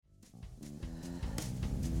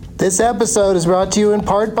This episode is brought to you in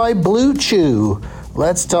part by Blue Chew.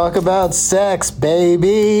 Let's talk about sex,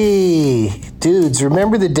 baby. Dudes,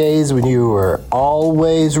 remember the days when you were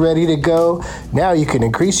always ready to go? Now you can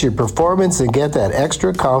increase your performance and get that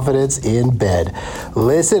extra confidence in bed.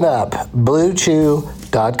 Listen up,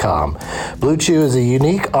 BlueChew.com. Blue Chew is a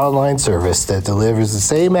unique online service that delivers the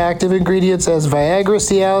same active ingredients as Viagra,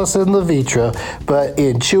 Cialis, and Levitra, but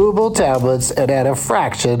in chewable tablets and at a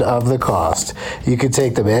fraction of the cost. You can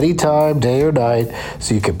take them anytime, day or night,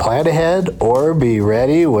 so you can plan ahead or be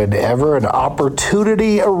ready whenever an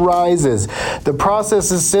opportunity arises. The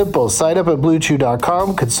process is simple. Sign up at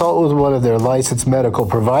BlueChew.com, consult with one of their licensed medical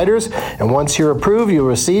providers, and once you're approved, you'll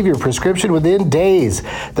receive your prescription within days.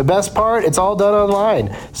 The best part, it's all done online,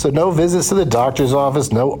 so no visits to the doctor's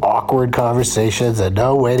office, no awkward conversations, and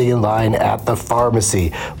no waiting in line at the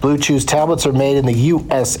pharmacy. Blue Chew's tablets are made in the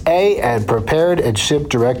USA and prepared and shipped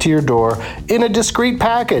direct to your door in a discreet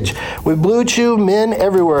package. With Blue Chew, men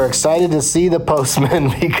everywhere are excited to see the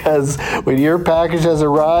postman because when your package has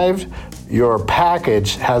arrived, your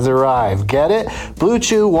package has arrived. Get it? Blue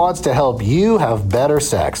Chew wants to help you have better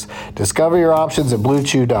sex. Discover your options at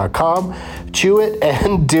BlueChew.com. Chew it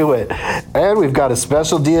and do it. And we've got a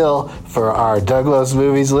special deal for our Douglas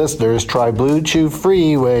Movies listeners. Try Blue Chew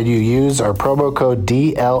free when you use our promo code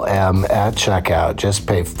DLM at checkout. Just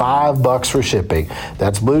pay $5 for shipping.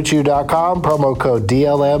 That's BlueChew.com, promo code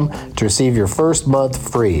DLM to receive your first month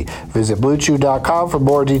free. Visit BlueChew.com for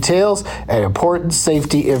more details and important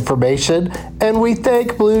safety information. And we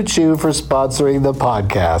thank Blue Chew for sponsoring the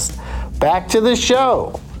podcast. Back to the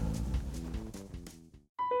show.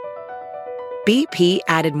 BP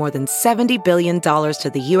added more than $70 billion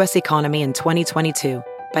to the U.S. economy in 2022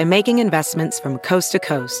 by making investments from coast to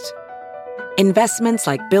coast. Investments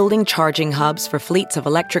like building charging hubs for fleets of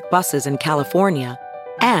electric buses in California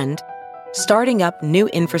and starting up new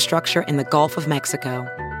infrastructure in the Gulf of Mexico.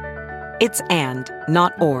 It's and,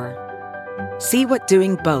 not or. See what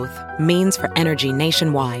doing both means for energy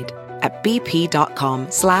nationwide at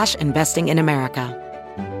bp.com/investing in America.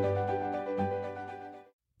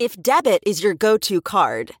 If debit is your go-to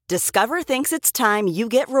card, Discover thinks it's time you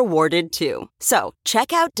get rewarded too. So,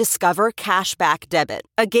 check out Discover Cashback Debit,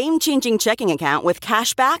 a game-changing checking account with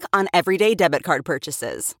cashback on everyday debit card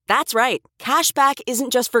purchases. That's right, cashback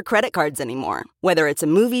isn't just for credit cards anymore. Whether it's a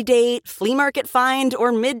movie date, flea market find,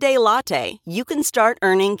 or midday latte, you can start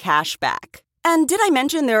earning cash back. And did I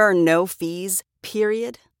mention there are no fees,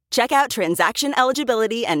 period? Check out transaction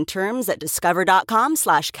eligibility and terms at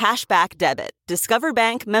discover.com/cashbackdebit. Discover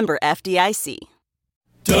Bank, member FDIC.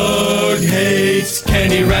 Doug hates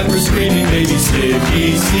candy wrappers, screaming baby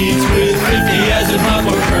sticky seeds with 50 as in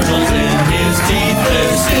popcorn kernels in his teeth.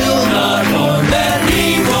 There's still not one that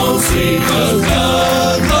he won't see, 'cause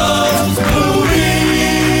Doug loves movies.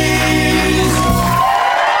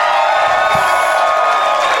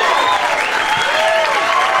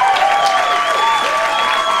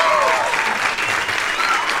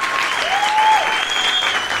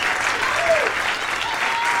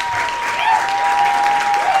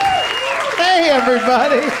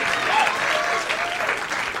 Everybody.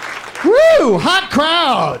 Woo! Hot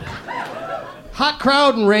crowd. Hot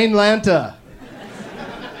crowd in Rainlanta.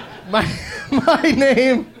 My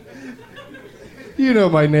name. You know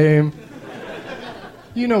my name.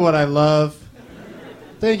 You know what I love.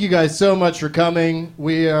 Thank you guys so much for coming.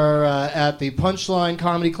 We are at the Punchline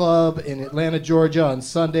Comedy Club in Atlanta, Georgia on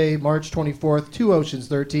Sunday, March 24th, 2 Oceans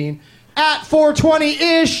 13 at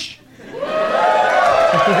 4:20-ish.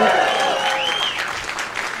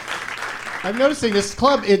 I'm noticing this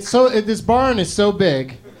club. This barn is so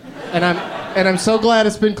big, and I'm so glad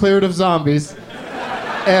it's been cleared of zombies,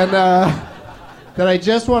 and that I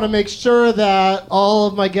just want to make sure that all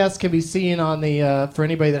of my guests can be seen on the. For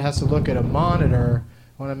anybody that has to look at a monitor,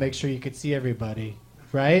 I want to make sure you can see everybody,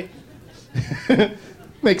 right?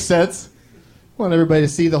 Makes sense. Want everybody to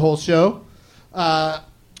see the whole show. What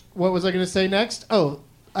was I going to say next? Oh,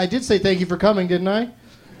 I did say thank you for coming, didn't I?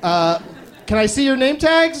 Can I see your name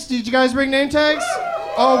tags? Did you guys bring name tags?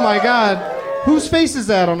 Oh my God. Whose face is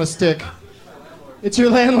that on a stick? It's your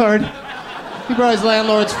landlord. He brought his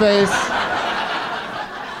landlord's face.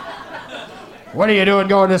 What are you doing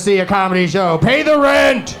going to see a comedy show? Pay the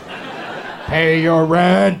rent! Pay your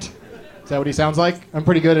rent! Is that what he sounds like? I'm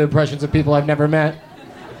pretty good at impressions of people I've never met.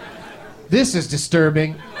 This is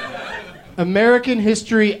disturbing. American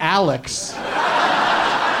History Alex.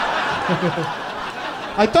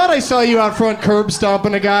 I thought I saw you out front curb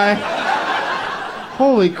stomping a guy.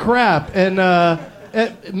 Holy crap. And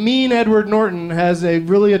mean Edward Norton has a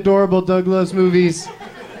really adorable Doug Loves Movies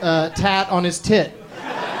tat on his tit.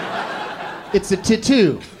 It's a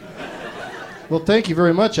tattoo. Well, thank you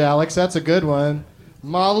very much, Alex. That's a good one.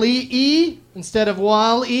 Molly E instead of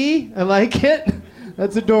Wall E. I like it.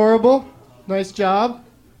 That's adorable. Nice job.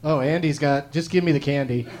 Oh, Andy's got... Just give me the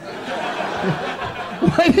candy.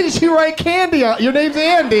 Why didn't you write candy on... Your name's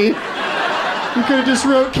Andy. You could have just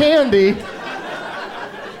wrote candy.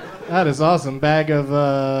 That is awesome. Bag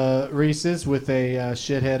of Reese's with a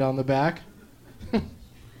shithead on the back.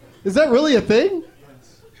 Is that really a thing?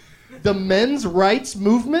 The men's rights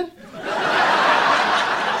movement?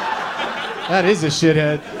 That is a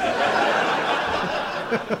shithead.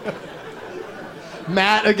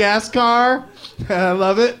 Matt, a gas car. I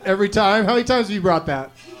love it every time. How many times have you brought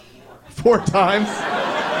that? 4 times.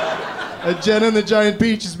 Jenna and the Giant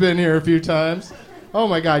Peach has been here a few times. Oh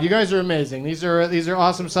my God, you guys are amazing. These are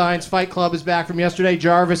awesome signs. Fight Club is back from yesterday.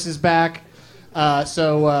 Jarvis is back.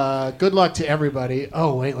 So good luck to everybody.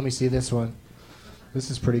 Oh wait, let me see this one.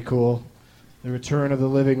 This is pretty cool. The Return of the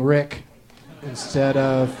Living Rick instead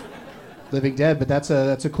of Living Dead, but that's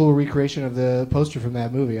a cool recreation of the poster from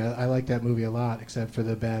that movie. I like that movie a lot, except for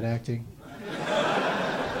the bad acting.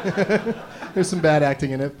 There's some bad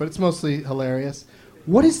acting in it, but it's mostly hilarious.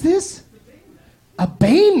 What is this? A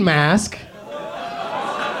Bane mask?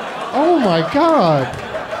 Oh my God.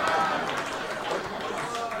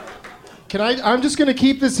 I'm just gonna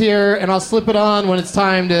keep this here and I'll slip it on when it's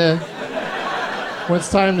time to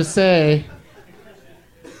say.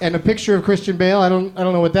 And a picture of Christian Bale. I don't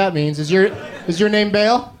know what that means. Is your name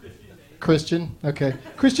Bale? Christian. Okay.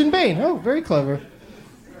 Christian Bane. Oh, very clever.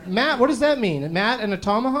 Matt, what does that mean? Matt and a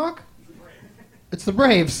tomahawk? It's the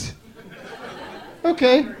Braves.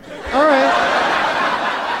 Okay. All right.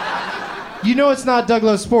 You know it's not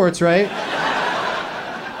Douglas Sports, right?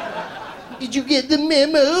 Did you get the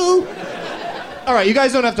memo? All right, you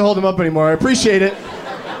guys don't have to hold them up anymore. I appreciate it.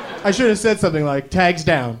 I should have said something like, tags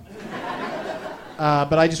down.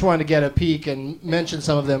 But I just wanted to get a peek and mention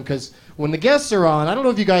some of them because when the guests are on, I don't know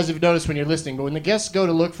if you guys have noticed when you're listening, but when the guests go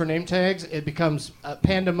to look for name tags, it becomes a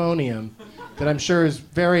pandemonium that I'm sure is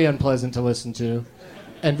very unpleasant to listen to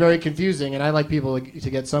and very confusing. And I like people to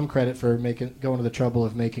get some credit for going to the trouble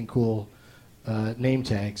of making cool name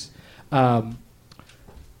tags.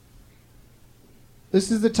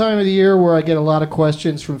 This is the time of the year where I get a lot of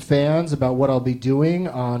questions from fans about what I'll be doing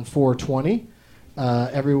on 420.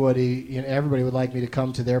 Everybody would like me to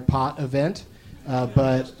come to their pot event,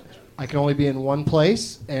 but I can only be in one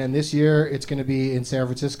place, and this year it's going to be in San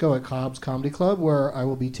Francisco at Cobb's Comedy Club, where I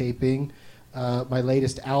will be taping my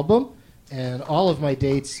latest album, and all of my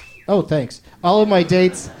dates. Oh, thanks. All of my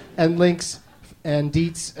dates and links and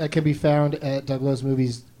deets can be found at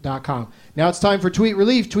douglowsmovies.com. Now it's time for Tweet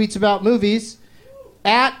Relief. Tweets about movies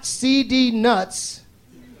at CD Nuts.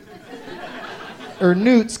 Or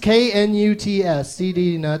Newts, K-N-U-T-S,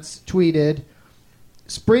 CD Nuts, tweeted,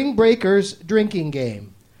 Spring Breakers drinking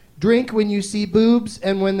game. Drink when you see boobs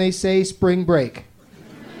and when they say spring break.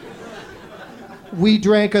 We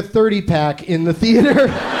drank a 30-pack in the theater.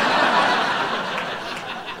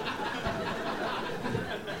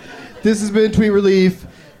 This has been Tweet Relief,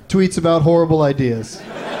 tweets about horrible ideas.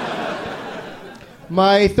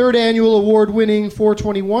 My 3rd annual award-winning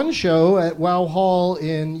 421 show at Wow Hall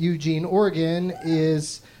in Eugene, Oregon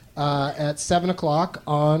is at 7 o'clock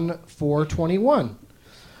on 421.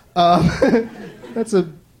 That's a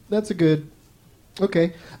good...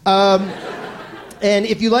 Okay. And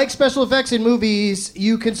if you like special effects in movies,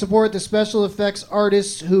 you can support the special effects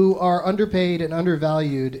artists who are underpaid and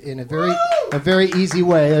undervalued in a very easy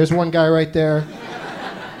way. There's one guy right there.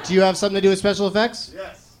 Do you have something to do with special effects?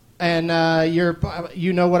 Yes. And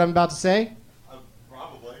you know what I'm about to say?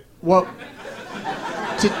 Probably. Well,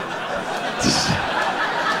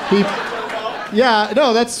 yeah,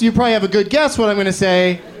 no, you probably have a good guess what I'm going to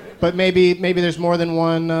say, but maybe there's more than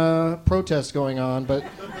one protest going on. But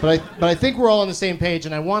I think we're all on the same page,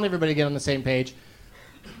 and I want everybody to get on the same page.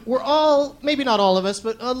 We're all, maybe not all of us,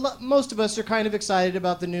 but most of us are kind of excited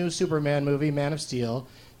about the new Superman movie, Man of Steel.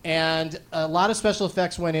 And a lot of special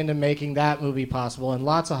effects went into making that movie possible, and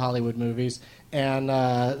lots of Hollywood movies. And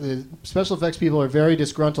the special effects people are very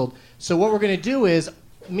disgruntled. So what we're going to do is,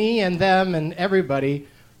 me and them and everybody,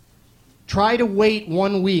 try to wait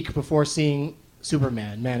 1 week before seeing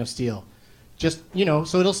Superman, Man of Steel. Just,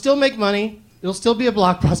 so it'll still make money, it'll still be a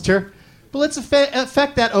blockbuster, but let's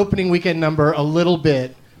affect that opening weekend number a little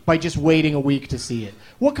bit by just waiting a week to see it.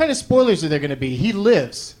 What kind of spoilers are there going to be? He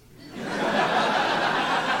lives.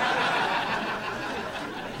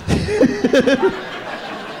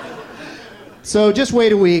 So just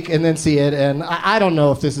wait a week and then see it. And I don't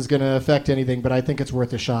know if this is going to affect anything, but I think it's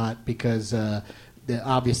worth a shot because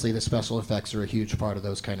obviously the special effects are a huge part of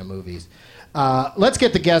those kind of movies. Let's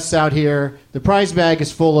get the guests out here. The prize bag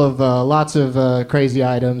is full of lots of crazy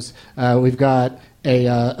items. We've got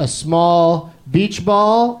a small beach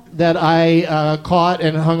ball that I caught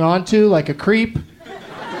and hung on to like a creep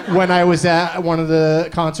when I was at one of the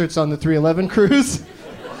concerts on the 311 cruise.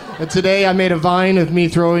 And today I made a vine of me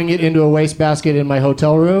throwing it into a wastebasket in my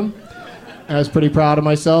hotel room. I was pretty proud of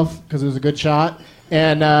myself because it was a good shot.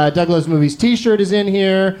 And Doug Loves Movies t-shirt is in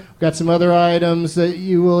here. We've got some other items that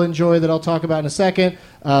you will enjoy that I'll talk about in a second.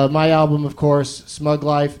 My album, of course, Smug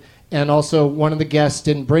Life. And also, one of the guests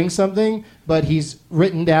didn't bring something, but he's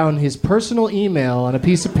written down his personal email on a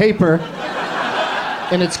piece of paper.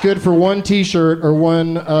 And it's good for one t-shirt or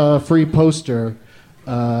one free poster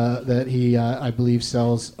that he, I believe,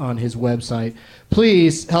 sells on his website.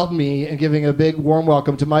 Please help me in giving a big warm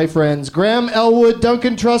welcome to my friends Graham Elwood,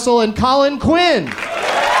 Duncan Trussell, and Colin Quinn.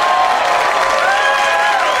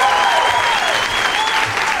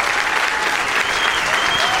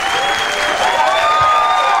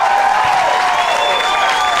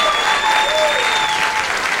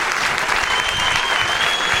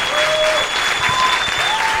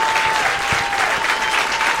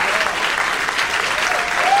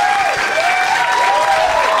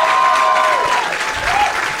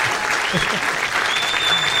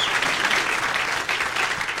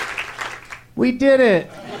 We did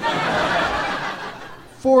it.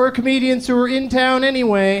 4 comedians who were in town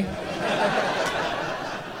anyway.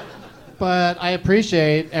 But I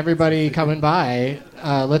appreciate everybody coming by.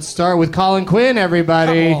 Let's start with Colin Quinn,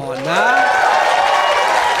 everybody. Come on now.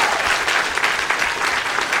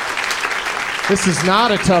 This is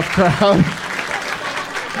not a tough crowd.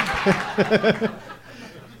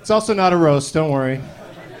 It's also not a roast, don't worry.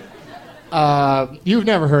 You've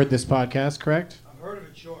never heard this podcast, correct? I've heard of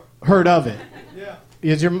it, sure. Heard of it? Yeah.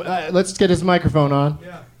 Is your let's get his microphone on.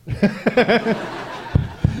 Yeah.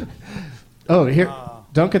 Oh, here,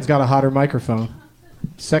 Duncan's got a hotter microphone.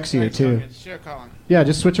 Sexier, Thanks, too. Duncan. Sure, Colin. Yeah,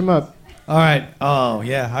 just switch them up. All right. Oh,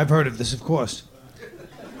 yeah, I've heard of this, of course.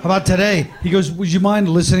 How about today? He goes, would you mind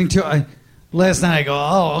listening to... Last night I go,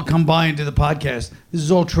 I'll come by and do the podcast. This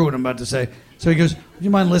is all true what I'm about to say. So he goes, would you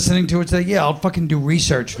mind listening to it today? Yeah, I'll fucking do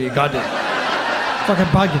research for you. Goddamn. Fucking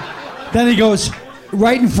podcast. Then he goes,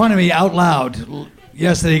 right in front of me, out loud,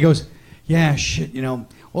 yesterday, he goes, yeah, shit, you know,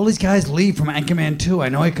 all these guys leave from Anchorman 2. I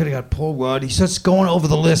know I could have got Paul Rudd. He starts going over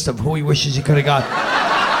the list of who he wishes he could have got.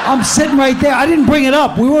 I'm sitting right there. I didn't bring it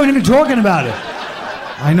up. We weren't even talking about it.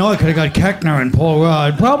 I know I could have got Keckner and Paul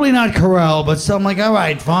Rudd. Probably not Carell, but still I'm like, all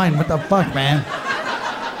right, fine. What the fuck, man?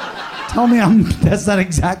 Tell me that's not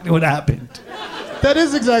exactly what happened. That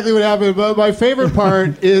is exactly what happened, but my favorite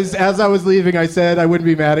part is as I was leaving, I said I wouldn't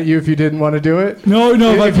be mad at you if you didn't want to do it. No,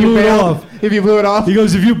 if I blew it off. If you blew it off? He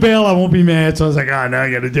goes, if you bail, I won't be mad. So I was like, now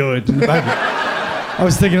I got to do it. I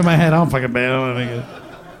was thinking in my head, I don't fucking bail. I don't think it.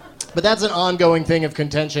 But that's an ongoing thing of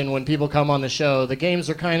contention when people come on the show. The games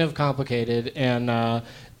are kind of complicated,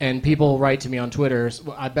 and people write to me on Twitter.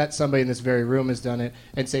 I bet somebody in this very room has done it,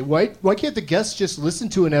 and say, why can't the guests just listen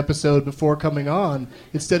to an episode before coming on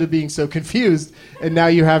instead of being so confused? And now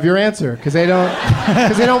you have your answer because they don't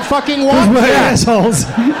fucking want we're that. assholes.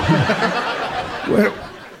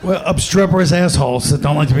 we're obstreperous assholes that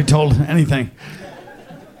don't like to be told anything.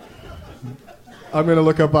 I'm gonna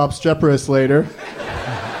look up obstreperous later.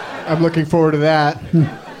 I'm looking forward to that.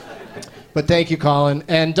 But thank you, Colin.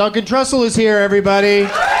 And Duncan Trussell is here, everybody.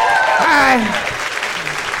 Hi.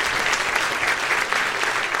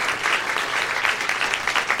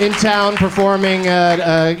 In town performing at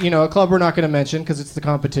a club we're not going to mention because it's the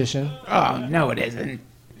competition. Oh, no, it isn't.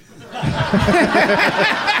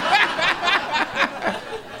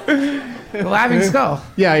 The Laughing Skull.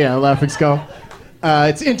 Yeah, Laughing Skull.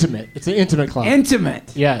 It's intimate. It's an intimate club.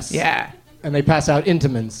 Intimate. Yes. Yeah. And they pass out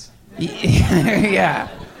Intimans. Yeah.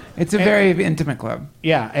 It's a very intimate club.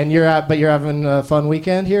 Yeah, and you're having a fun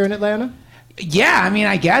weekend here in Atlanta? Yeah, I mean,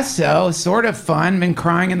 I guess so. Sort of fun. Been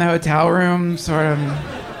crying in the hotel room, sort of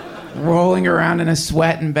rolling around in a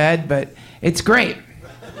sweat in bed, but it's great.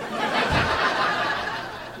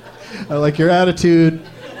 I like your attitude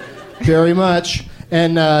very much.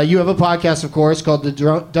 And you have a podcast, of course, called the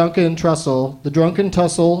Drunken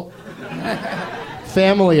Tussle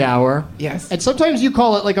Family Hour. Yes. And sometimes you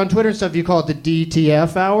call it, like on Twitter and stuff, you call it the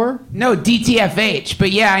DTF Hour. No, DTFH,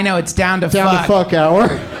 but yeah, I know it's down to Down fuck. to fuck hour.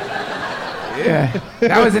 Yeah,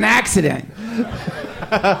 that was an accident.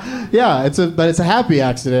 Yeah, it's a happy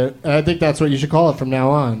accident. And I think that's what you should call it from now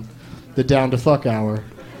on. The Down to Fuck Hour.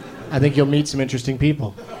 I think you'll meet some interesting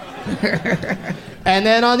people. And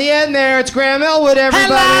then on the end there, it's Graham Elwood,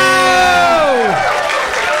 everybody. Hello!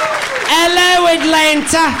 Hello,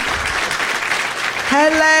 Atlanta.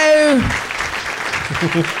 Hello.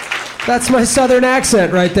 That's my southern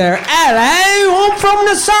accent right there. Hello, I'm from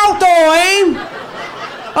the south, I am.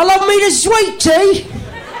 I love me the sweet tea.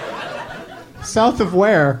 South of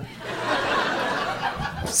where?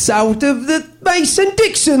 South of the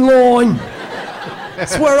Mason-Dixon line.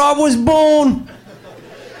 That's where I was born.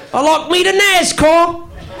 I like me the NASCAR.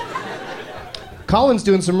 Colin's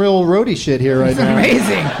doing some real roadie shit here right now.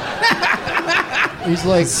 Amazing. He's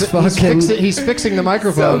like, he's fixing the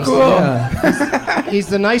microphones. So cool. Yeah. He's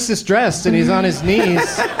the nicest dressed, and he's on his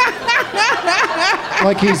knees,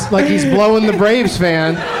 like he's blowing the Braves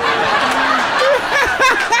fan.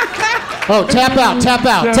 Oh, tap out.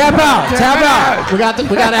 We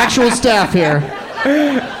got actual staff here.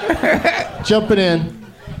 Jumping in.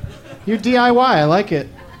 You're DIY. I like it.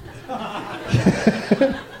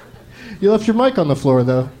 You left your mic on the floor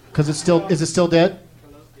though, because is it still dead?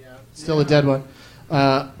 Still a dead one.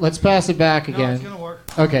 Let's pass it back again. No, it's gonna work.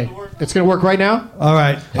 Okay, it's gonna work right now. All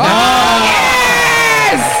right.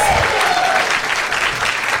 Yes!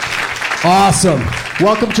 Awesome.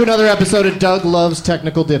 Welcome to another episode of Doug Loves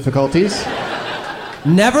Technical Difficulties.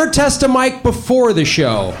 Never test a mic before the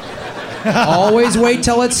show. Always wait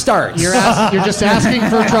till it starts. You're just asking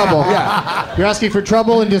for trouble. Yeah. You're asking for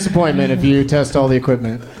trouble and disappointment if you test all the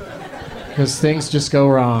equipment. Because things just go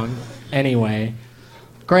wrong. Anyway.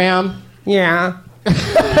 Graham. Yeah.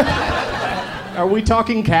 Are we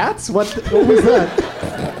talking cats? What was that?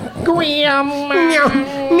 Graham. Meow,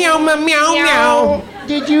 meow, meow, meow, meow.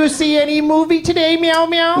 Did you see any movie today? Meow,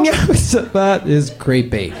 meow. That is great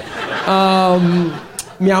bait. Meow,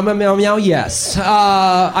 meow, meow, meow, yes.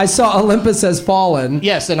 I saw Olympus Has Fallen.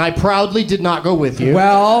 Yes, and I proudly did not go with you.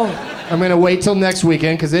 Well, I'm going to wait till next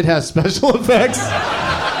weekend because it has special effects.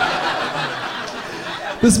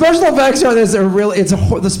 the special effects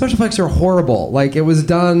the special effects are horrible. Like, it was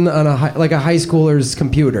done on a high schooler's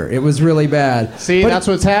computer. It was really bad. See, that's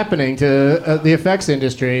what's happening to the effects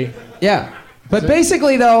industry. Yeah. But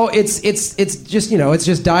basically, though, it's just, it's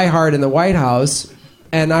just Die Hard in the White House.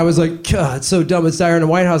 And I was like, God, it's so dumb. It's Die Hard in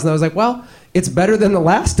the White House. And I was like, well, it's better than the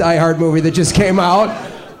last Die Hard movie that just came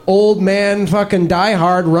out. Old man fucking Die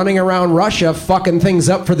Hard running around Russia fucking things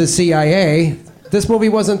up for the CIA. This movie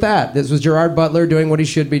wasn't that. This was Gerard Butler doing what he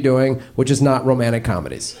should be doing, which is not romantic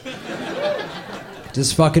comedies.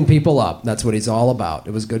 Just fucking people up. That's what he's all about.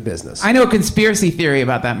 It was good business. I know a conspiracy theory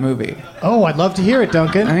about that movie. Oh, I'd love to hear it,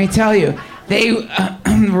 Duncan. Let me tell you. They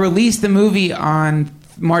released the movie on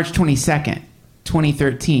March 22nd,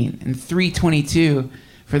 2013. And 322,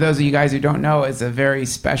 for those of you guys who don't know, is a very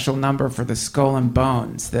special number for the Skull and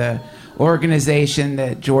Bones, the organization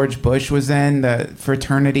that George Bush was in, the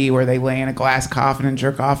fraternity where they lay in a glass coffin and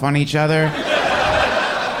jerk off on each other.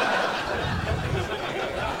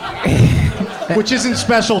 Which isn't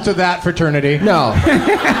special to that fraternity. No.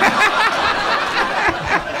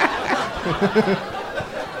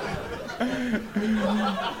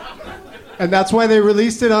 And that's why they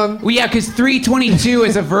released it on... Well, yeah, because 322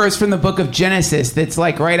 is a verse from the book of Genesis that's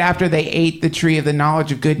like right after they ate the tree of the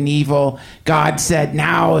knowledge of good and evil, God said,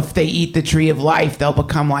 now if they eat the tree of life, they'll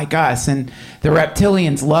become like us. And the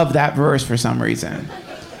reptilians love that verse for some reason.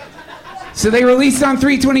 So they released it on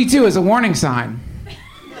 322 as a warning sign.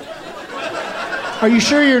 Are you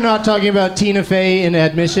sure you're not talking about Tina Fey in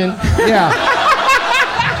Admission? Yeah.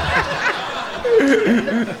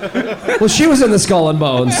 Well, she was in the Skull and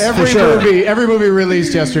Bones. Every movie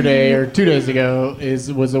released yesterday or 2 days ago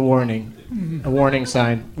was a warning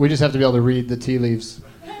sign. We just have to be able to read the tea leaves.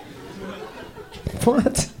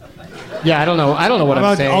 What? Yeah, I don't know what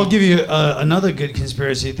I'm saying. I'll give you another good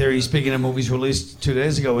conspiracy theory. Speaking of movies released 2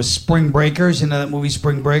 days ago, was Spring Breakers. You know that movie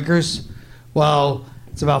Spring Breakers? Well,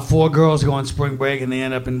 it's about 4 girls go on spring break and they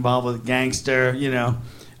end up involved with a gangster,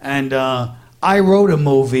 And I wrote a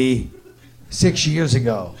movie 6 years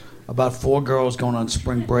ago about 4 girls going on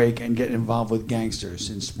spring break and getting involved with gangsters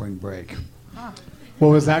in spring break. What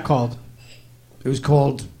was that called? It was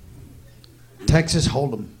called Texas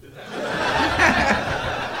Hold'em.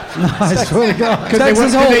 No, I swear to God.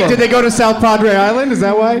 Texas Hold'em. Did they go to South Padre Island? Is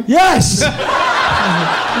that why? Yes!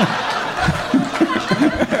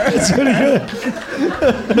 It's pretty good.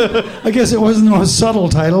 I guess it wasn't the most subtle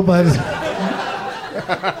title, but...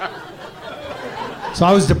 So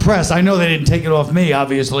I was depressed. I know they didn't take it off me,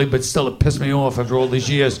 obviously, but still it pissed me off after all these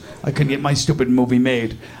years. I couldn't get my stupid movie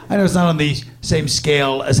made. I know it's not on the same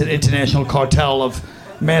scale as an international cartel of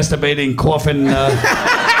masturbating coffin...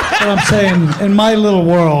 But I'm saying, in my little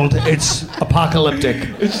world, it's apocalyptic.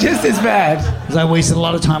 It's just as bad. Because I wasted a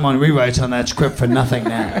lot of time on rewrites on that script for nothing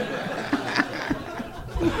now.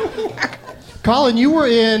 Colin, you were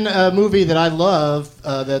in a movie that I love.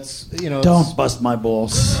 That's Don't bust my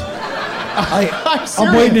balls.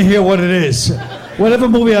 I'm waiting to hear what it is. Whatever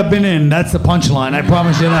movie I've been in, that's the punchline. I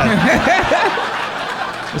promise you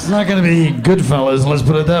that. It's not going to be Goodfellas, let's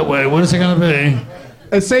put it that way. What is it going to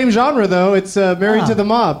be? Same genre, though. It's Married to the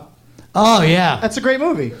Mob. Oh, yeah. That's a great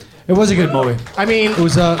movie. It was a good movie. I mean, it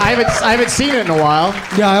was, I haven't seen it in a while.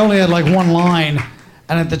 Yeah, I only had like one line.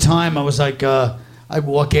 And at the time, I was like, I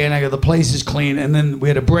walk in, I go, the place is clean. And then we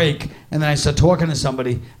had a break. And then I started talking to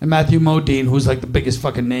somebody. And Matthew Modine, who's like the biggest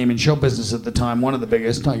fucking name in show business at the time, one of the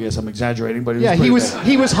biggest. I guess I'm exaggerating, but he was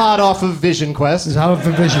he was hot off of Vision Quest. He was hot off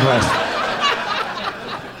of Vision Quest.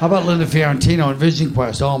 How about Linda Fiorentino and Vision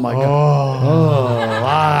Quest? Oh, my God.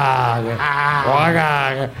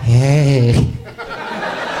 Hey.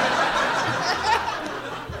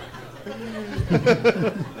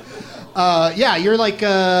 Yeah, you're like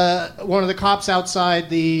one of the cops outside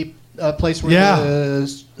the place where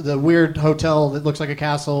the weird hotel that looks like a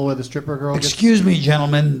castle where the stripper girl gets... Excuse me,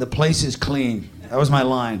 gentlemen, the place is clean. That was my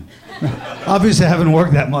line. Obviously, I haven't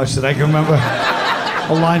worked that much that I can remember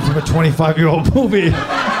a line from a 25-year-old movie.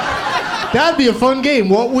 That'd be a fun game.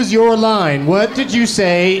 What was your line? What did you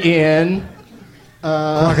say in...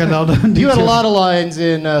 Crocodile Dundee. You had a lot of lines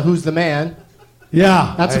in Who's the Man?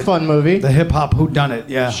 Yeah. That's a fun movie. The hip-hop whodunit,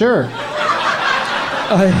 yeah. Sure.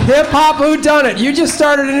 A hip-hop whodunit. You just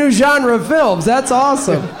started a new genre of films. That's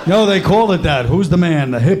awesome. No, they called it that. Who's the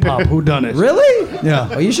Man? The hip-hop whodunit. Really? Yeah.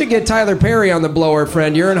 Well, you should get Tyler Perry on the blower,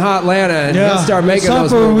 friend. You're in Hotlanta, and he'll start making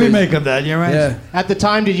those movies. Some for a remake of that, you're right. Yeah. At the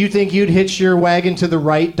time, did you think you'd hitch your wagon to the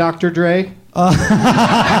right, Dr. Dre?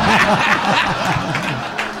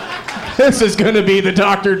 This is going to be the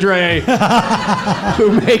Dr. Dre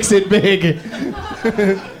who makes it big.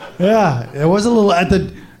 Yeah, it was a little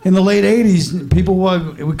in the late '80s. People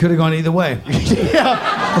we could have gone either way. Yeah,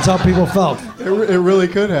 that's how people felt. It really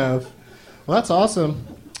could have. Well, that's awesome.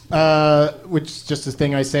 Which is just a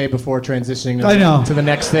thing I say before transitioning to the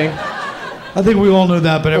next thing. I think we all knew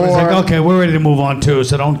that, but it was like, okay, we're ready to move on too,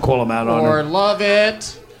 so don't call them out on it. Or love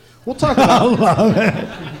it. We'll talk about love it.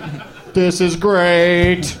 This is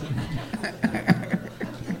great.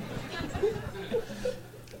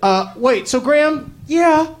 Wait, so Graham?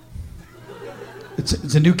 Yeah.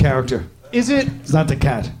 It's a new character. Is it? It's not the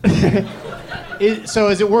cat. So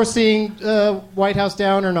is it worth seeing White House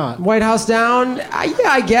Down or not? White House Down? Yeah,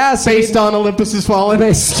 I guess. Based on Olympus Has Fallen?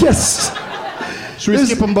 Yes. Should we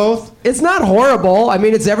skip them both? It's not horrible. I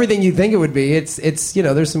mean, it's everything you think it would be. It's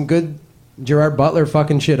there's some good Gerard Butler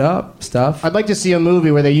fucking shit up stuff. I'd like to see a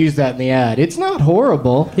movie where they use that in the ad. It's not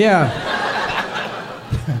horrible. Yeah.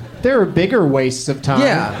 There are bigger wastes of time.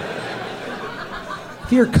 Yeah.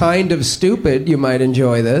 If you're kind of stupid, you might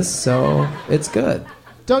enjoy this, so it's good.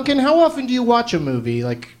 Duncan, how often do you watch a movie?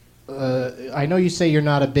 Like, I know you say you're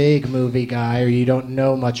not a big movie guy or you don't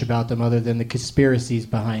know much about them other than the conspiracies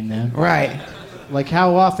behind them. Right. Like,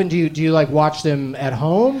 how often do you like watch them at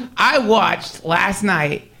home? I watched last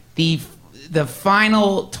night the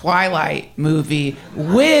final Twilight movie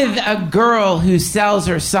with a girl who sells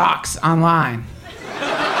her socks online.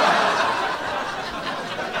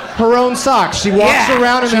 Her own socks. She walks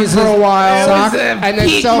around in them for a while and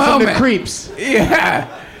then sells them to creeps. Yeah.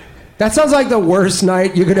 That sounds like the worst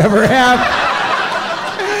night you could ever have.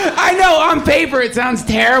 I know, on paper it sounds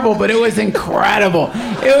terrible, but it was incredible.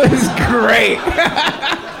 It was great.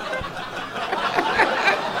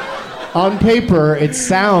 On paper, it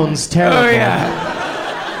sounds terrible. Oh, yeah.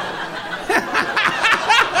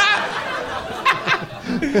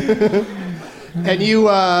 And you,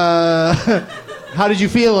 how did you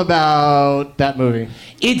feel about that movie?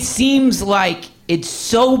 It seems like it's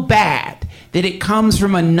so bad that it comes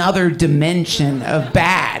from another dimension of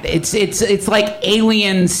bad. It's like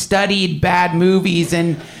Alien studied bad movies,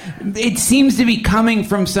 and it seems to be coming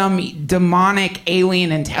from some demonic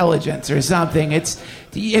alien intelligence or something.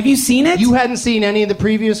 Have you seen it? You hadn't seen any of the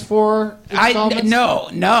previous 4 installments?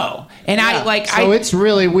 No. And yeah. So it's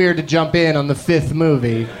really weird to jump in on the 5th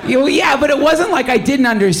movie. Yeah, but it wasn't like I didn't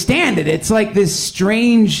understand it. It's like this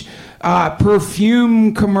strange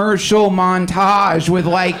perfume commercial montage with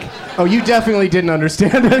like... Oh, you definitely didn't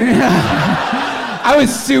understand it. I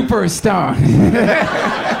was super stoned.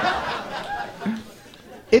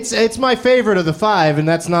 It's my favorite of the 5, and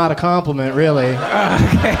that's not a compliment, really.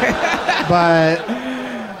 Okay. But...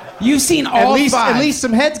 You've seen all 5. At least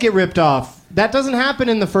some heads get ripped off. That doesn't happen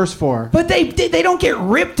in the first 4. But they don't get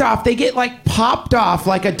ripped off. They get like popped off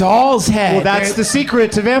like a doll's head. Well, that's the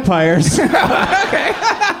secret to vampires. Okay.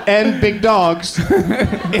 And big dogs.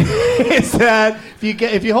 Is that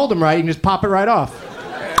if you hold them right, you can just pop it right off.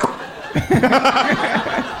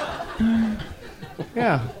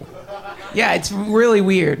 Yeah. Yeah, it's really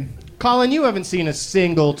weird. Colin, you haven't seen a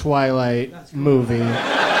single Twilight movie.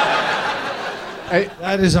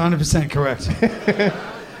 That is 100% correct.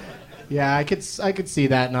 Yeah, I could see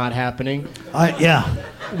that not happening. Yeah.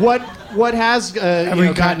 What has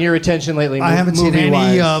gotten your attention lately? I haven't seen any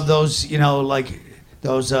movie-wise? of those, like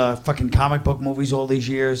those fucking comic book movies all these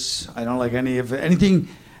years. I don't like anything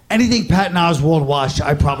Patton Oswalt watched.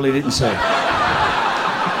 I probably didn't say.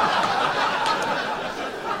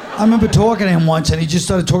 I remember talking to him once, and he just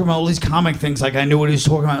started talking about all these comic things like I knew what he was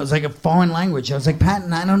talking about. It was like a foreign language. I was like,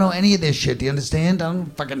 Patton, I don't know any of this shit. Do you understand? I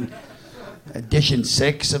don't fucking edition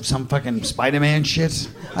 6 of some fucking Spider-Man shit.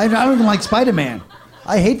 I don't even like Spider-Man.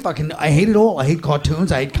 I hate it all. I hate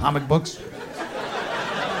cartoons. I hate comic books.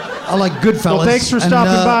 I like Goodfellas. Well, thanks for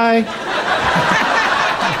stopping by.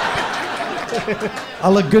 I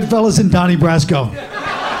like Goodfellas and Donnie Brasco.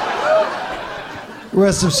 The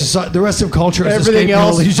rest of society, the rest of culture is everything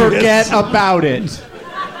else. Forget about it.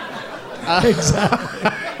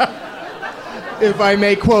 Exactly. If I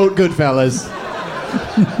may quote Goodfellas.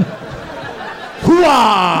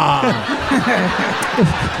 Hooah!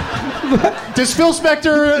 Does the Phil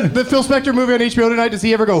Spector movie on HBO tonight? Does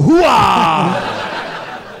he ever go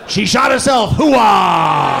hooah? She shot herself.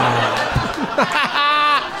 Hooah!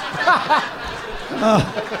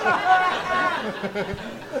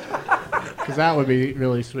 Because that would be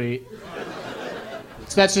really sweet.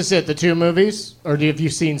 So that's just it, the 2 movies? Or have you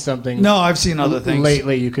seen something? No, I've seen other things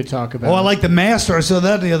lately you could talk about. Oh, I like The Master. I saw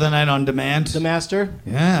that the other night on demand. The Master?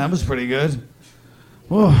 Yeah, that was pretty good.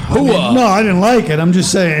 No, I didn't like it. I'm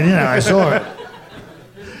just saying, I saw it.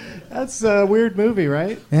 That's a weird movie,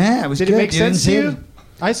 right? Yeah, it was Did good. it make sense to It? you?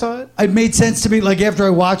 I saw it. It made sense to me. Like, after I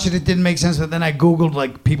watched it, it didn't make sense. But then I Googled,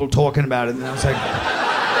 like, people talking about it. And I was like...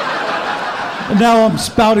 And now I'm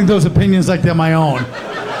spouting those opinions like they're my own.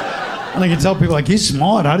 And I can tell people, like, he's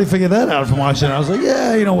smart. How do you figure that out from watching it? I was like,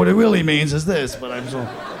 yeah, what it really means is this. But I'm so...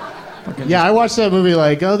 Yeah, I watched that movie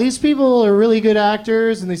like, oh, these people are really good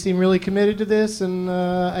actors and they seem really committed to this, and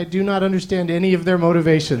I do not understand any of their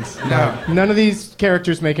motivations. No. None of these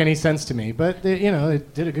characters make any sense to me, but they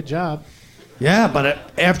did a good job. Yeah,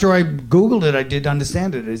 but after I Googled it, I did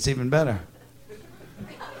understand it. It's even better.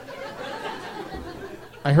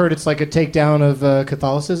 I heard it's like a takedown of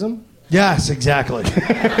Catholicism. Yes, exactly.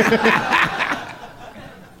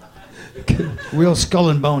 Real skull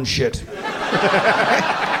and bone shit.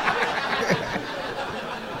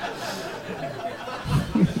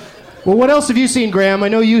 Well, what else have you seen, Graham? I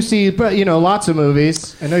know you see, lots of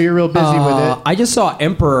movies. I know you're real busy with it. I just saw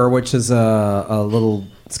Emperor, which is a little.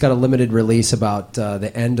 It's got a limited release about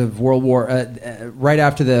the end of World War. Right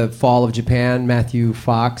after the fall of Japan, Matthew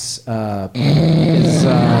Fox is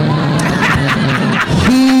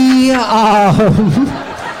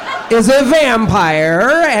is a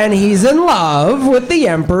vampire, and he's in love with the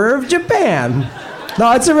Emperor of Japan.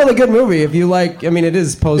 No, it's a really good movie. If you like, it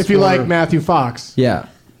is post. If you like Matthew Fox, yeah.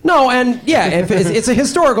 No, and yeah, it's a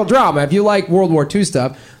historical drama. If you like World War II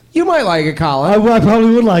stuff, you might like it, Colin. I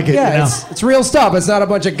probably would like it. Yeah, it's real stuff. It's not a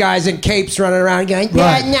bunch of guys in capes running around going,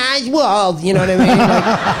 that nice world. You know what I mean?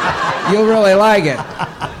 Like, you'll really like it.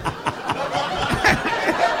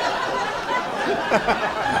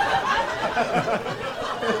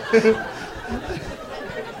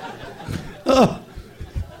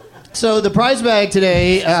 So the prize bag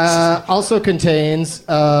today also contains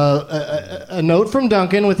a note from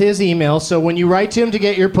Duncan with his email. So when you write to him to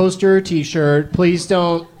get your poster or T-shirt, please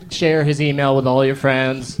don't share his email with all your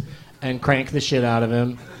friends and crank the shit out of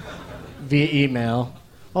him via email.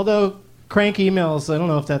 Although crank emails, I don't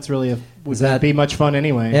know if that's really would that be much fun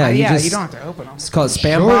anyway. Yeah, you don't have to open them. It's called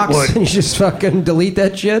spam box, and you just fucking delete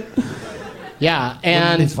that shit. Yeah,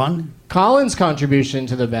 and it's fun. Colin's contribution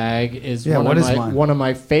to the bag is mine? One of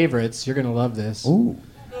my favorites. You're going to love this. Ooh.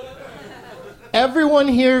 Everyone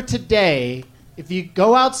here today, if you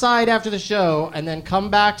go outside after the show and then come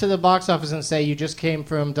back to the box office and say you just came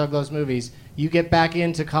from Doug Loves Movies, you get back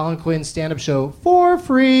into Colin Quinn's stand-up show for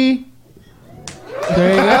free. There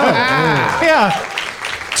you go. Yeah.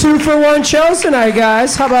 2-for-1 shows tonight,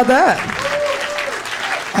 guys. How about that?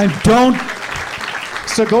 And don't...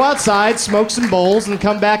 So go outside, smoke some bowls, and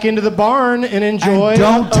come back into the barn and enjoy. And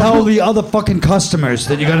don't tell the other fucking customers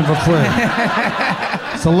that you got it for free.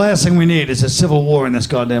 It's the last thing we need is a civil war in this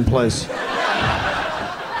goddamn place.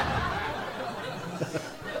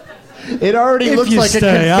 It already looks like a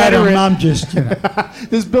Confederate. I'm just.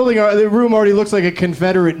 This building, the room already looks like a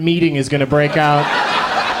Confederate meeting is going to break out.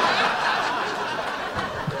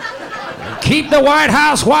 Keep the White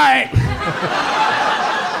House white.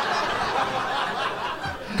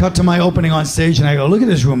 Cut to my opening on stage, and I go, look at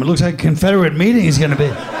this room. It looks like a Confederate meeting is going to be.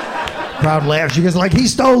 Crowd laughs. She goes, like, he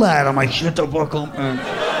stole that. I'm like, shut the fuck up, man.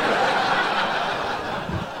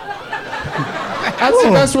 That's the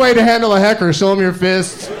best way to handle a heckler. Show him your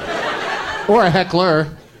fist. Or a heckler.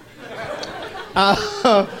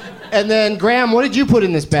 And then, Graham, what did you put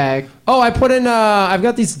in this bag? Oh, I put in, I've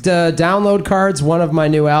got these download cards, one of my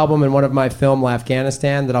new album and one of my film,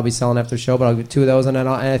 Afghanistan, that I'll be selling after the show, but I'll get 2 of those, and then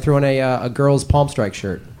I threw in a girl's Palm Strike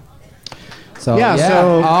shirt. So,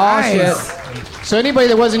 so nice. So anybody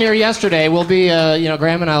that wasn't here yesterday, we'll be,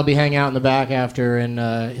 Graham and I will be hanging out in the back after,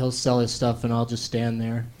 and he'll sell his stuff, and I'll just stand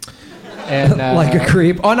there. And, like a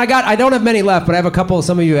creep. Oh, and I don't have many left, but I have a couple.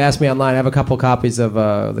 Some of you asked me online. I have a couple copies of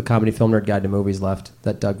the Comedy Film Nerd Guide to Movies left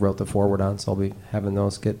that Doug wrote the foreword on, so I'll be having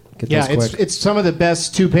those get those quick. It's some of the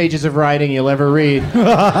best 2 pages of writing you'll ever read.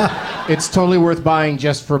 It's totally worth buying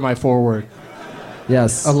just for my foreword.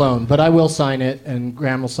 Yes. Alone. But I will sign it, and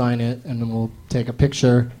Graham will sign it, and then we'll take a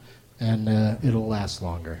picture, and it'll last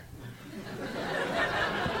longer.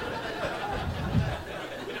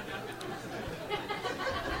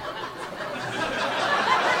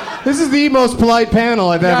 This is the most polite panel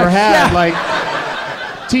I've ever had. Yeah. Like,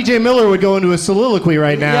 T.J. Miller would go into a soliloquy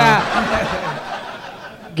right now.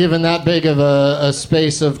 Yeah. Given that big of a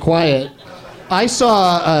space of quiet. I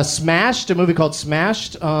saw Smashed, a movie called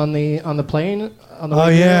Smashed on the plane. On the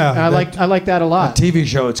way yeah. I like that a lot. The TV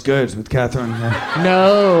show, it's good with Catherine.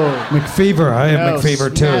 No. McFever. I have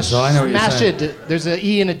McFever too, so I know what you're saying. Smash It. There's an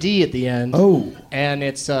E and a D at the end. Oh. And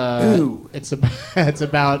it's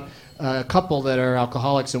about a couple that are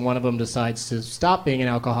alcoholics, and one of them decides to stop being an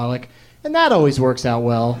alcoholic, and that always works out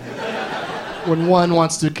well. When one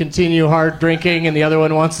wants to continue hard drinking and the other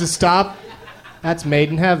one wants to stop, that's made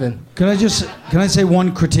in heaven. Can I say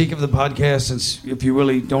one critique of the podcast, since if you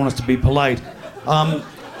really don't want us to be polite?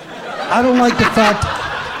 I don't like the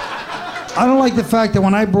fact that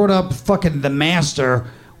when I brought up fucking The Master,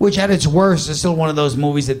 which at its worst is still one of those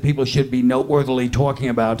movies that people should be noteworthily talking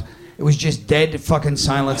about, it was just dead fucking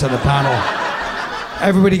silence on the panel.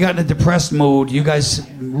 Everybody got in a depressed mood. You guys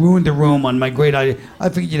ruined the room on my great idea. I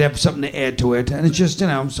figured you'd have something to add to it. And it's just,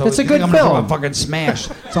 so it's a good I'm film. gonna fucking Smash.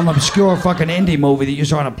 Some obscure fucking indie movie that you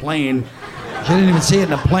saw on a plane. You didn't even see it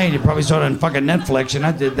in a plane. You probably saw it on fucking Netflix, and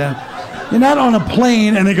I did that. You're not on a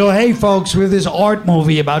plane and they go, hey folks, we have this art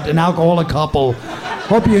movie about an alcoholic couple.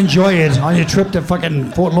 Hope you enjoy it on your trip to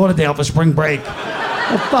fucking Fort Lauderdale for spring break.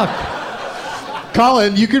 Oh, fuck.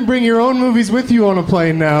 Colin, you can bring your own movies with you on a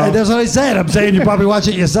plane now. That's what I said. I'm saying you probably watch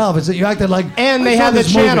it yourself. It's that you acted like. And they have a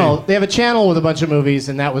channel. They have a channel with a bunch of movies,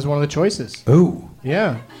 and that was one of the choices. Ooh.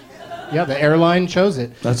 Yeah. Yeah, the airline chose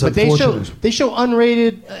it. That's but unfortunate. They show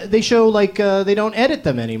unrated. They show like they don't edit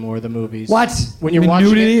them anymore. The movies. What? When you're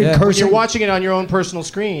watching it, when you're watching it on your own personal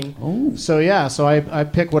screen. Oh. So yeah, so I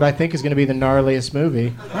pick what I think is going to be the gnarliest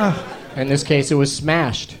movie. In this case, it was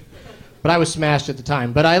Smashed, but I was smashed at the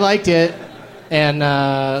time. But I liked it, and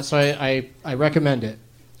so I recommend it.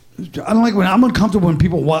 I don't like when I'm uncomfortable when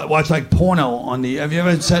people watch like porno on the. Have you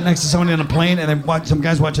ever sat next to somebody on a plane and then watch some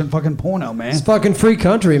guys watching fucking porno, man? It's fucking free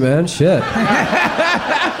country, man. Shit.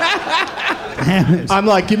 I'm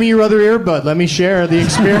like, give me your other earbud. Let me share the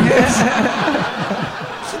experience.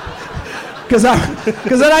 Because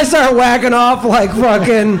then I start whacking off like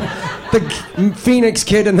fucking the Phoenix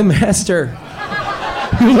Kid and the Master.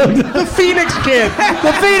 The Phoenix Kid.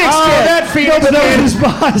 The Phoenix Kid. That Phoenix Kid. That was his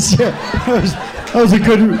boss.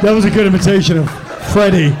 That was a good imitation of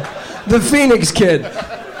Freddie. The Phoenix Kid.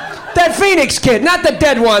 That Phoenix Kid, not the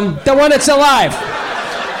dead one, the one that's alive.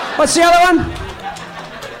 What's the other one?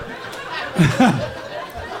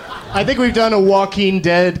 I think we've done a Walking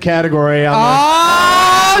Dead category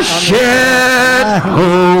on shit!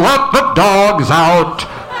 Who let the dogs out?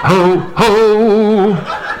 Ho, ho!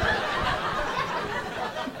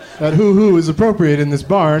 That hoo-hoo is appropriate in this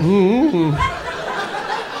barn. Hoo-hoo.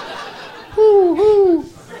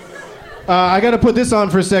 I gotta put this on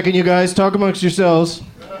for a second, you guys. Talk amongst yourselves.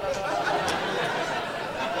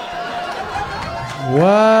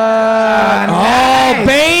 What? Oh,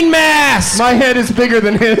 Bane mask! My head is bigger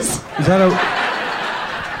than his. Is that a...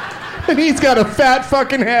 And he's got a fat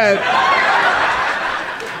fucking head.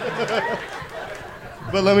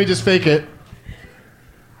 But let me just fake it.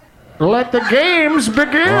 Let the games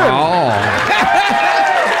begin. Oh.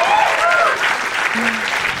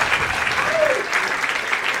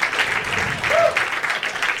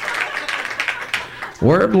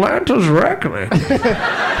 Where Atlanta's reckoning.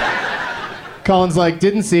 Colin's like,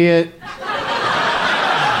 didn't see it.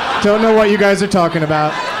 Don't know what you guys are talking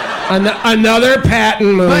about. Another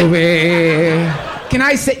Patton movie. Can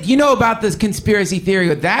I say, you know about this conspiracy theory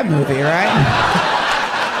with that movie, right?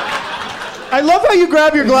 I love how you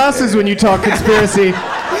grab your glasses when you talk conspiracy.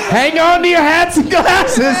 Hang on to your hats and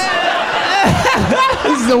glasses.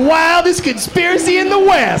 This is the wildest conspiracy in the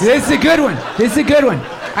West. This is a good one.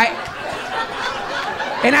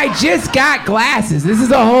 I just got glasses. This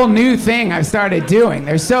is a whole new thing I've started doing.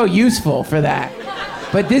 They're so useful for that.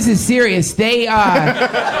 But this is serious. They, and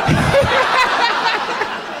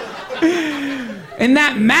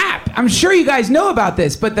that map, I'm sure you guys know about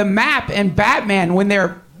this, but the map and Batman, when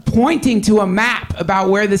they're pointing to a map about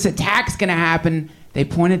where this attack's gonna happen, they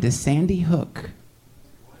pointed to Sandy Hook.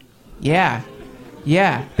 Yeah.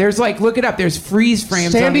 There's look it up. There's freeze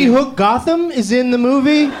frames. Sandy Hook Gotham is in the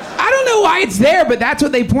movie? I don't know why it's there, but that's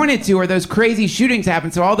what they pointed to, where those crazy shootings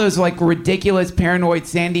happen. So all those ridiculous, paranoid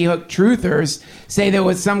Sandy Hook truthers say there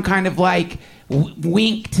was some kind of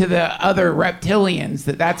wink to the other reptilians,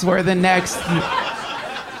 that's where the next...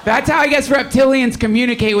 That's how I guess reptilians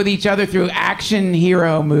communicate with each other, through action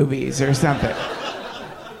hero movies or something.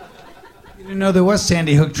 You didn't know there was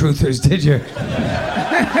Sandy Hook truthers, did you?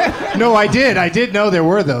 No, I did. I did know there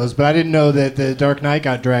were those, but I didn't know that the Dark Knight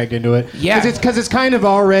got dragged into it. Yeah. Because it's kind of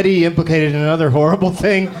already implicated in another horrible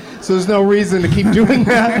thing, so there's no reason to keep doing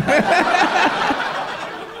that.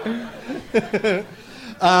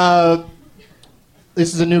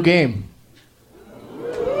 This is a new game.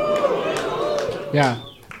 Yeah.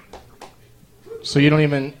 So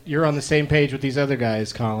you're on the same page with these other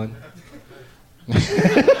guys, Colin.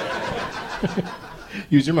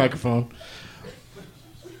 Use your microphone.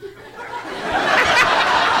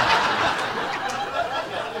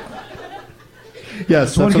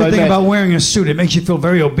 Yes, One good thing about wearing a suit, it makes you feel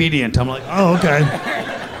very obedient. I'm like, oh, okay.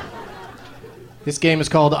 This game is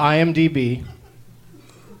called IMDb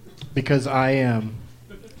because I am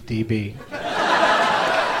DB.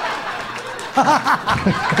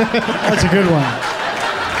 That's a good one.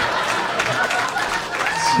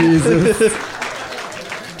 Jesus.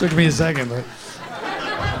 Took me a second, but...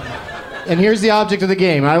 And here's the object of the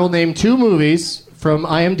game. I will name 2 movies from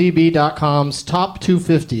IMDb.com's top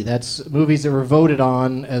 250. That's movies that were voted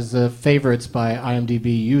on as the favorites by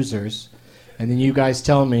IMDb users. And then you guys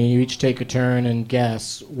tell me, you each take a turn and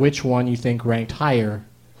guess which one you think ranked higher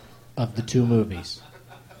of the 2 movies.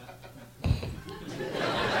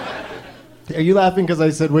 Are you laughing because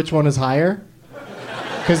I said which one is higher?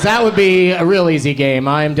 Because that would be a real easy game.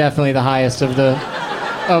 I am definitely the highest of the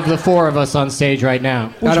 4 of us on stage right now.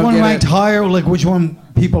 Which one ranked higher? Which one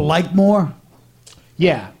people like more?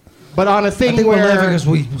 Yeah, but on a thing I think where... we're laughing because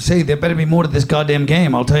we say there better be more to this goddamn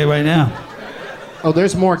game, I'll tell you right now. Oh,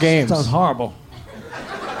 there's more games. Sounds horrible.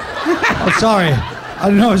 Oh, sorry. I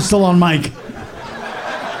don't know, it's still on mic.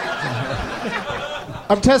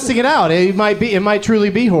 I'm testing it out. It might truly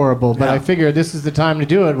be horrible, but Yeah. I figured this is the time to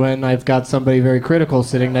do it when I've got somebody very critical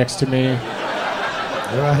sitting next to me.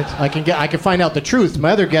 Right. I can find out the truth.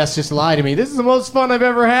 My other guests just lie to me. This is the most fun I've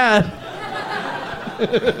ever had.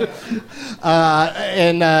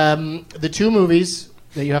 The 2 movies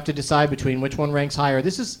that you have to decide between, which one ranks higher.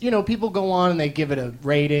 This is, people go on and they give it a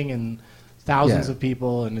rating, and thousands of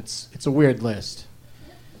people, and it's a weird list.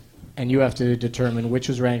 And you have to determine which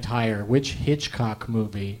was ranked higher. Which Hitchcock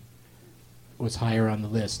movie was higher on the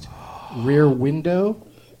list? Rear Window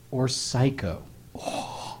or Psycho?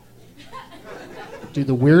 Do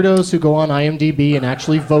the weirdos who go on IMDb and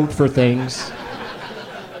actually vote for things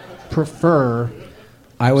prefer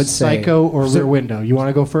I would Psycho say or Rear Window? You want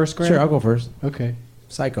to go first, Graham? Sure, I'll go first. Okay.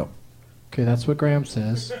 Psycho. Okay, that's what Graham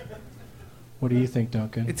says. What do you think,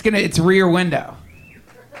 Duncan? It's Rear Window.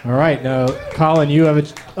 All right, now, Colin, you have an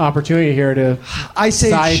opportunity here to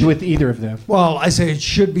side with either of them. Well, I say it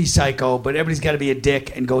should be Psycho, but everybody's got to be a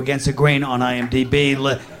dick and go against the grain on IMDb,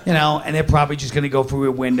 and they're probably just going to go for Rear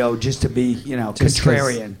Window just to be,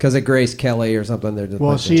 contrarian. Because of Grace Kelly or something. They're just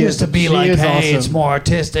Well, Just to be like, hey, awesome. it's more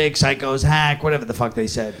artistic, Psycho's hack, whatever the fuck they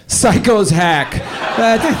said. Psycho's hack.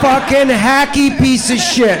 That fucking hacky piece of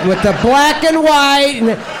shit with the black and white.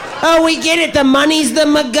 And, we get it. The money's the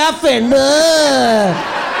MacGuffin.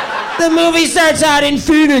 Ugh. The movie starts out in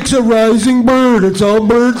Phoenix, a rising bird. It's all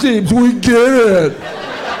bird themes. We get it.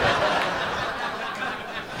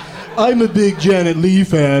 I'm a big Janet Leigh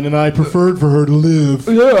fan, and I preferred for her to live.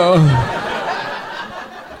 Yeah.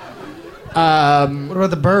 What about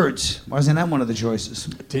The Birds? Why isn't that one of the choices?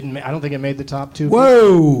 I don't think it made the top 250.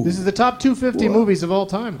 Whoa! This is the top 250 movies of all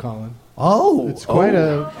time, Colin. Oh! It's quite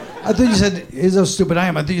a... I thought you said, here's how stupid I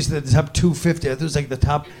am. I thought you said the top 250. I thought it was like the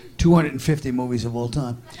top 250 movies of all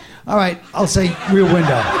time. All right, I'll say Rear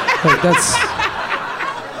Window. Wait, that's...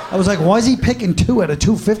 I was like, why is he picking 2 out of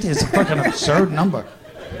 250? It's a fucking absurd number.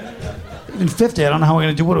 Even 50, I don't know how we're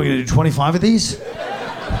going to do. What are we going to do, 25 of these?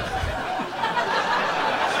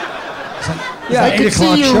 Yeah, I can 8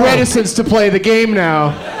 o'clock see your show. reticence to play the game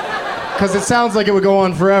now. Because it sounds like it would go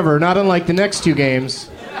on forever, not unlike the next two games.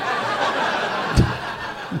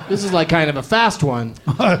 This is like kind of a fast one.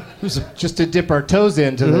 Just to dip our toes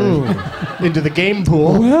into the game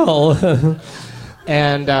pool. Well.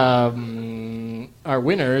 And our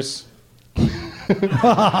winners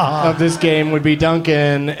of this game would be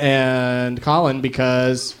Duncan and Colin,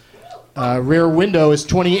 because Rear Window is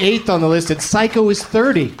 28th on the list and Psycho is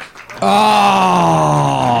 30.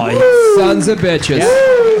 Oh, you sons of bitches.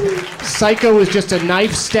 Yeah. Psycho is just a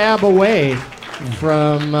knife stab away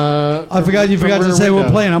from. I forgot you forgot to Rear say Window.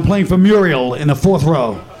 we're playing. I'm playing for Muriel in the 4th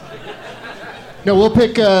row. No, we'll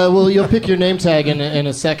pick. You'll pick your name tag in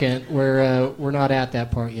a second. We're not at that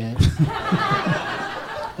part yet.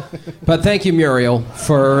 But thank you, Muriel,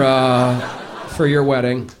 for your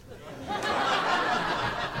wedding.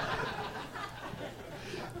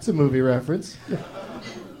 It's a movie reference.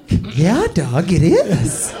 Yeah, Doug, it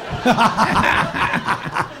is.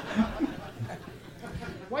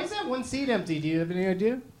 Why is that one seat empty? Do you have any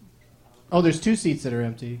idea? Oh, there's 2 seats that are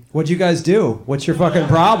empty. What'd you guys do? What's your fucking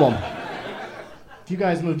problem? If you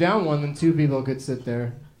guys move down one, then 2 people could sit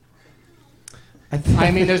there.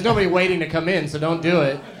 I mean, there's nobody waiting to come in, so don't do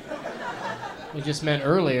it. We just meant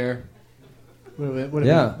earlier. Would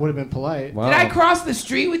have been polite. Wow. Did I cross the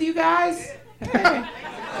street with you guys? Hey.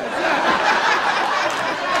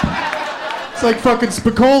 It's like fucking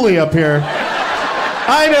Spicoli up here.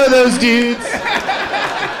 I know those dudes.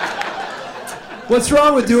 What's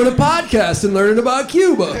wrong with doing a podcast and learning about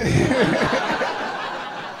Cuba?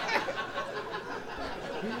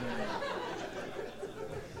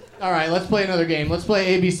 All right, let's play another game. Let's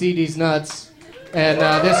play ABCD's Nuts. And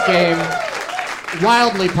this game,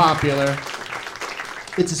 wildly popular.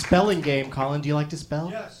 It's a spelling game, Colin. Do you like to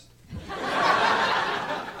spell? Yes.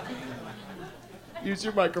 Use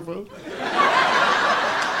your microphone.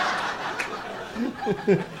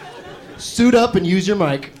 Suit up and use your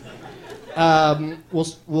mic.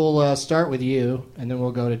 We'll start with you, and then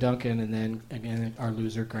we'll go to Duncan, and then again our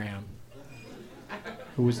loser Graham,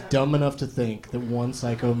 who was dumb enough to think that one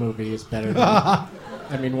Psycho movie is better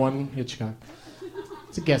than one Hitchcock.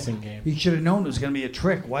 It's a guessing game. He should have known it was going to be a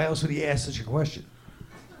trick. Why else would he ask such a question?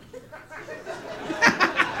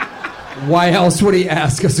 Why else would he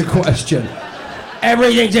ask us a question?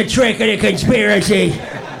 Everything's a trick and a conspiracy.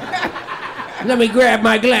 Let me grab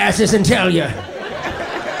my glasses and tell you.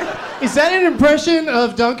 Is that an impression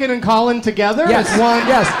of Duncan and Colin together? Yes. It's one.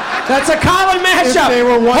 Yes. That's a Colin mashup. If they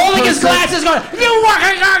were one Holding his person- glasses going, you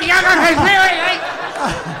working on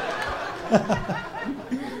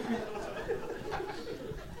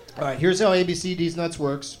All right, here's how ABCD's Nuts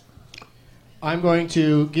works. I'm going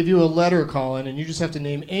to give you a letter, Colin, and you just have to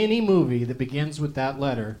name any movie that begins with that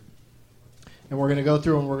letter. And we're going to go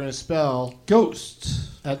through and we're going to spell Ghost.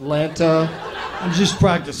 Atlanta. I'm just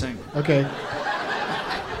practicing. Okay.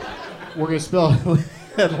 We're going to spell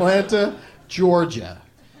Atlanta, Georgia.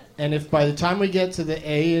 And if by the time we get to the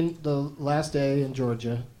A in the last A in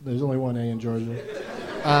Georgia, there's only one A in Georgia.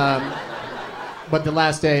 But the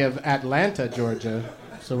last A of Atlanta, Georgia.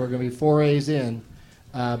 So we're going to be 4 A's in.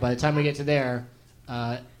 By the time we get to there,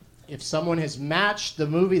 if someone has matched the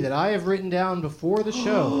movie that I have written down before the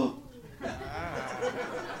show,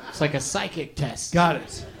 it's like a psychic test. Got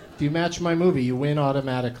it. If you match my movie, you win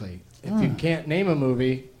automatically. If you can't name a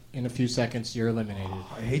movie, in a few seconds, you're eliminated.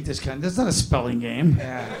 I hate this kind. That's not a spelling game. You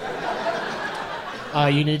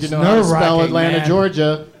need to It's know how to spell nerve-wracking, Atlanta, man.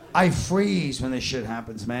 Georgia. I freeze when this shit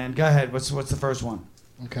happens, man. Go ahead. What's the first one?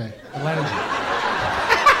 Okay. Atlanta.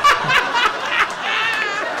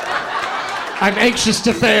 I'm anxious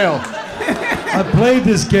to fail. I played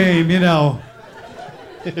this game, you know.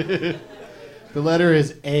 The letter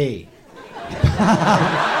is A.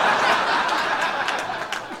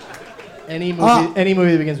 Any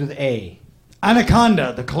movie that begins with A.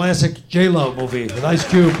 Anaconda, the classic J-Lo movie with Ice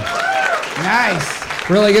Cube. Nice.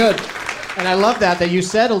 Really good. And I love that you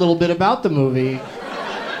said a little bit about the movie.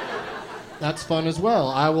 That's fun as well.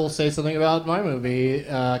 I will say something about my movie,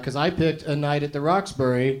 because I picked A Night at the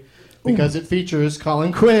Roxbury because it features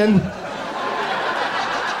Colin Quinn.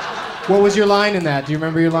 What was your line in that? Do you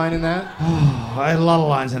remember your line in that? I had a lot of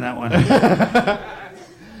lines in that one.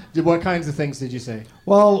 What kinds of things did you say?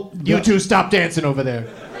 Well, You two stop dancing over there.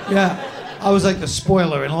 yeah, I was like the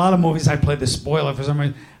spoiler. In a lot of movies, I played the spoiler for some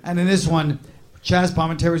reason. And in this one, Chaz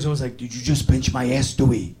Palminteri's always like, "Did you just pinch my ass,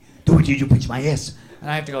 Dewey? Dewey, did you pinch my ass?" And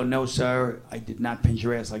I have to go, "No, sir, I did not pinch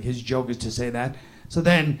your ass." Like, his joke is to say that. So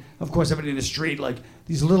then, of course, everybody in the street, like,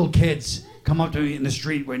 these little kids come up to me in the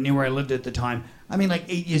street near where I lived at the time. I mean, like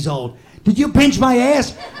 8 years old. "Did you pinch my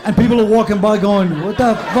ass?" And people are walking by going, "What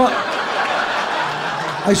the fuck?"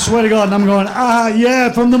 I swear to God, and I'm going,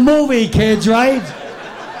 yeah, from the movie, kids, right?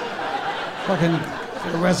 Fucking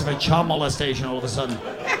the rest of it, child molestation all of a sudden.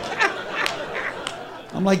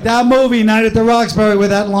 I'm like, that movie, Night at the Roxbury, where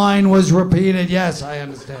that line was repeated. Yes, I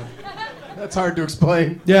understand. That's hard to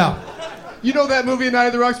explain. Yeah. You know that movie, Night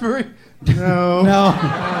at the Roxbury? No. No.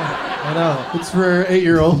 I know. It's for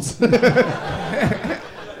 8-year-olds.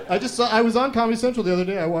 I was on Comedy Central the other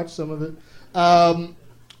day. I watched some of it.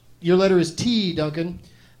 Your letter is T, Duncan.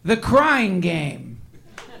 The Crying Game.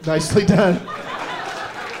 Nicely done.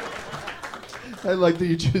 I like that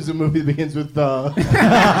you choose a movie that begins with the.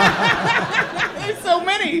 There's so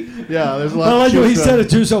many. Yeah, there's a lot. I like to how he choose said from. it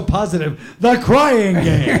too, so positive. The Crying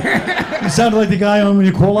Game. You sounded like the guy when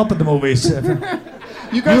you crawl up at the movies.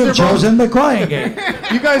 You You guys have are chosen The Crying Game.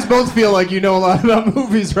 You guys both feel like you know a lot about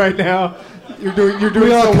movies right now. You're doing We so are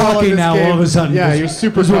well in cocky this now game. all of a sudden. Yeah, you're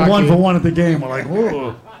super We're cocky. 1-for-1 at the game. We're like,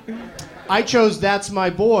 whoa. I chose That's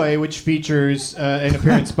My Boy, which features an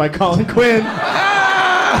appearance by Colin Quinn.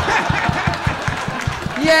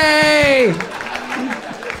 Yay!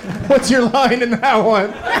 What's your line in that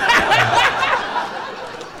one?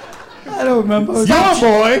 I don't remember. Yeah,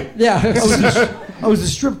 boy. Yeah. I was a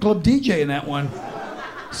strip club DJ in that one.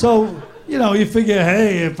 So, you figure,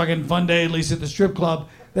 hey, a fucking fun day, at least at the strip club.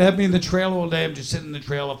 They have me in the trailer all day. I'm just sitting in the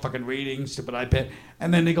trailer, fucking reading, stupid iPad.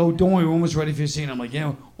 And then they go, don't worry, we're almost ready for your scene. I'm like,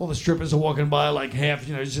 all the strippers are walking by, like half,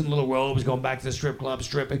 just in little robes, going back to the strip club,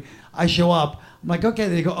 stripping. I show up. I'm like, okay.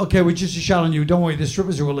 They go, okay, we just a shot on you. Don't worry, the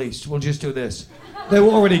strippers are released. We'll just do this. They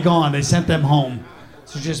were already gone. They sent them home.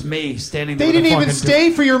 So just me standing there. They didn't even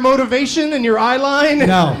stay for your motivation and your eye line?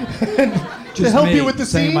 No. to Just help me you with the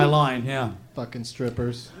saying scene? my line, yeah. Fucking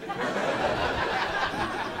strippers.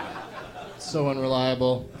 So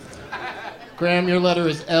unreliable. Graham, your letter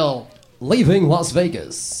is L. Leaving Las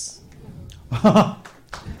Vegas. I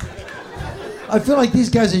feel like these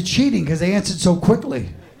guys are cheating because they answered so quickly.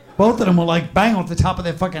 Both of them were like bang off the top of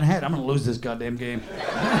their fucking head. I'm gonna lose this goddamn game.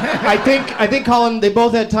 I think, Colin, they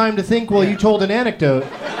both had time to think while you told an anecdote.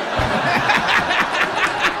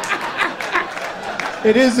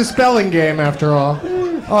 It is a spelling game, after all.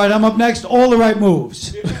 All right, I'm up next. All the right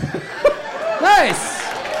moves. Nice!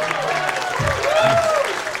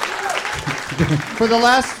 For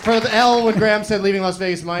the L, when Graham said leaving Las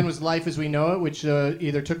Vegas, mine was Life as We Know It, which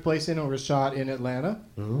either took place in or was shot in Atlanta.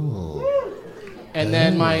 Ooh. And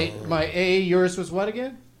then my A, yours was what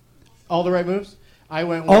again? All the right moves? I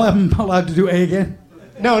went with... Oh, I'm allowed to do A again?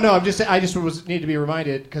 No, I just need to be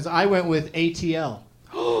reminded, because I went with ATL.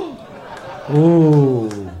 Ooh.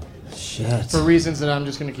 Shit. For reasons that I'm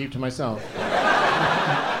just going to keep to myself.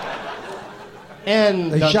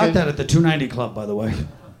 And They Duncan, shot that at the 290 Club, by the way.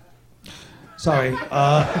 Sorry.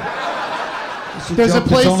 There's a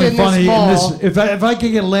place in this mall. If I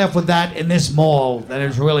can get a laugh with that in this mall, then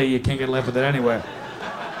it's really, you can't get a laugh with it anywhere.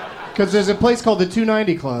 Because there's a place called the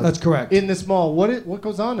 290 Club. That's correct. In this mall. What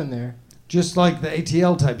goes on in there? Just like the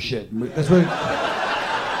ATL type shit. That's what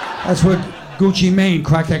Gucci Mane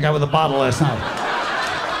cracked that guy with a bottle last night.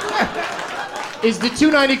 Is the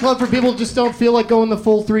 290 Club for people who just don't feel like going the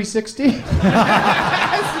full 360?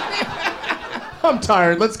 I'm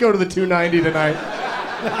tired. Let's go to the 290 tonight.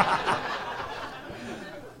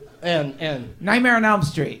 And Nightmare on Elm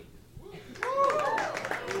Street.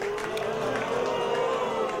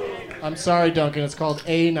 I'm sorry, Duncan. It's called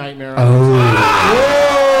A Nightmare.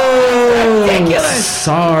 Ridiculous.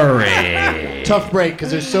 Sorry. Tough break because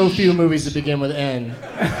there's so few movies that begin with N.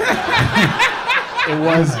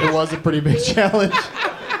 It was a pretty big challenge.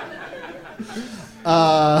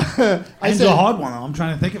 It's a hard one, though. I'm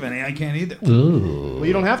trying to think of any. I can't either. Well,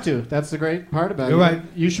 you don't have to. That's the great part about it. You're right.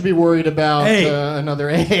 You should be worried about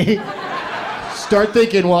another A. Start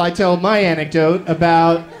thinking while I tell my anecdote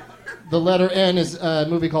about the letter N is a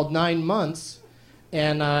movie called 9 Months.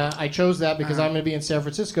 And I chose that because I'm going to be in San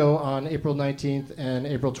Francisco on April 19th and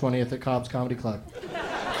April 20th at Cobb's Comedy Club.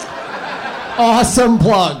 Awesome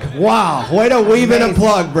plug. Wow. Way to weave in a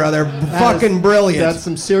plug, brother. Fucking brilliant. That's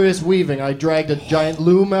some serious weaving. I dragged a giant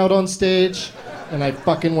loom out on stage, and I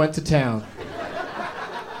fucking went to town.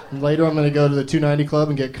 And later I'm going to go to the 290 Club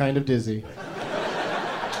and get kind of dizzy.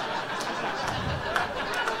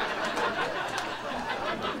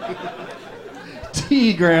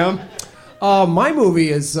 T, Graham. My movie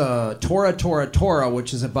is Tora Tora Tora,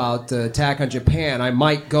 which is about the attack on Japan. I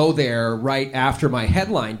might go there right after my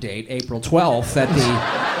headline date, April 12th, at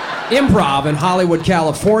the Improv in Hollywood,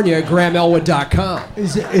 California, GrahamElwood.com.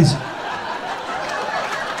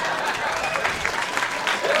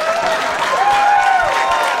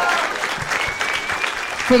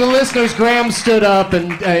 For the listeners, Graham stood up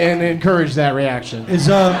and encouraged that reaction.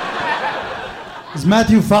 Is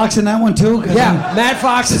Matthew Fox in that one too? Yeah, Matt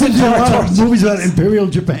Fox is in movies about Imperial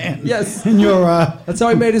Japan. Yes. In your that's how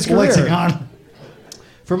he made his career. lexicon.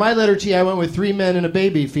 For my letter T, I went with 3 Men and a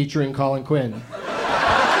Baby featuring Colin Quinn.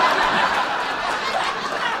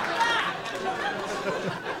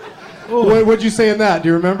 What'd you say in that? Do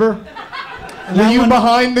you remember? Were you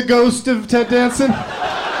behind the ghost of Ted Danson?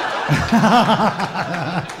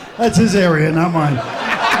 That's his area, not mine.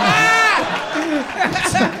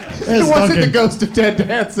 It wasn't the ghost of Ted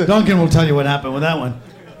Danson. Duncan will tell you what happened with that one.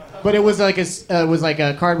 But it was like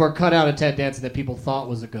a cardboard cutout of Ted Danson that people thought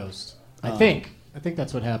was a ghost. I think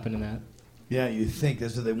that's what happened in that. Yeah, you think.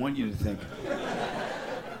 That's what they want you to think.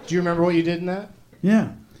 Do you remember what you did in that?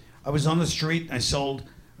 Yeah. I was on the street. I sold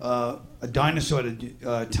a dinosaur to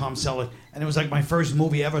Tom Selleck. And it was like my first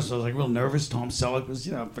movie ever, so I was like real nervous. Tom Selleck was,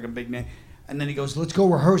 a fucking big name. And then he goes, let's go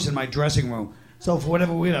rehearse in my dressing room. So for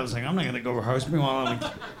whatever reason, I was like, I'm not going to go rehearse. Meanwhile,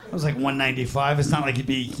 I was like 195. It's not like he'd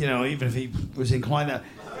be, even if he was inclined to.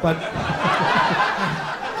 But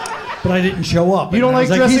I didn't show up. You don't like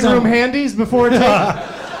dressing room handies before a take?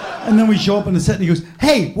 And then we show up on the set, and he goes,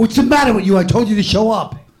 hey, what's the matter with you? I told you to show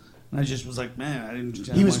up. And I just was like, man, I didn't...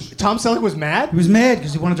 Tom Selleck was mad? He was mad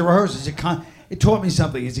because he wanted to rehearse. It taught me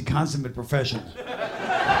something. He's a consummate professional.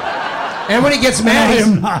 And when he gets mad, I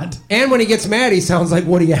am not. And when he gets mad, he sounds like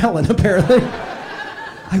Woody Allen, apparently.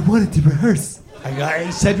 I wanted to rehearse. I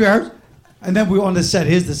said rehearse. And then we were on the set.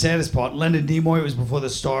 Here's the saddest part. Leonard Nimoy was before the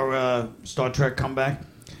Star Trek comeback.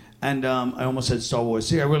 And I almost said Star Wars.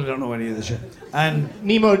 See, I really don't know any of this shit. And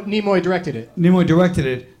Nimoy directed it. Nimoy directed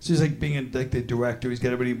it. So he's like being the director. He's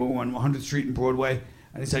got everybody on 100th Street and Broadway.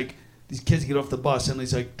 And he's like, these kids get off the bus and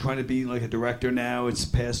he's like trying to be like a director now. It's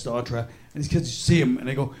past Star Trek. And these kids see him and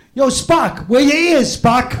they go, yo, Spock, where your ears,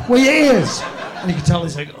 Spock? Where your ears? And you can tell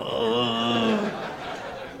he's like, oh.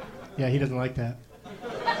 Yeah, he doesn't like that.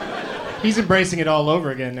 He's embracing it all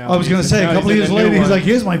over again now. I was going to say, a couple of years later, he's like,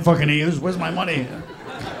 here's my fucking ears. Where's my money?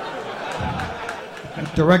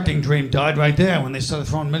 That directing dream died right there when they started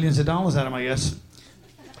throwing millions of dollars at him, I guess.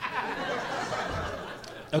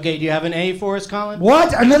 Okay, do you have an A for us, Colin?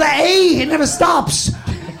 What? Another A? It never stops.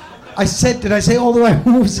 Did I say all the right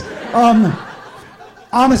moves?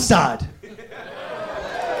 Amistad.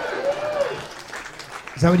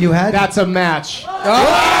 Is that what you had? That's a match. Oh!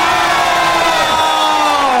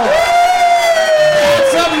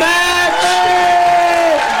 That's a match!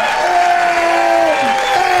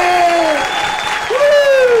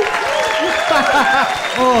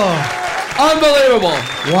 Oh. Unbelievable.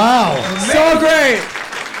 Wow. So great.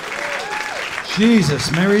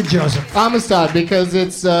 Jesus, Mary Joseph. Amistad, because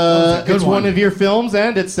it's one of your films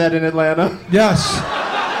and it's set in Atlanta. Yes.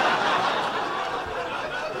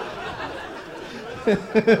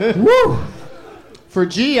 Woo. For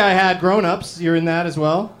G, I had Grown Ups. You're in that as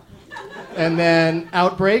well. And then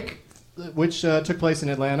Outbreak, which took place in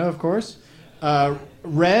Atlanta, of course.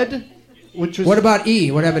 Red, which was... What about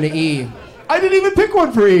E? What happened to E? I didn't even pick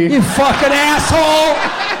one for E. You fucking asshole!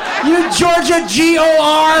 You Georgia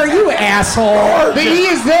G-O-R, you asshole! The E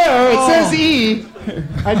is there. It says E.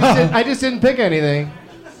 I just didn't pick anything.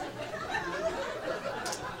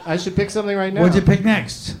 I should pick something right now. What'd you pick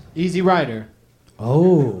next? Easy Rider.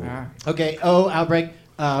 Oh. Okay, O, Outbreak.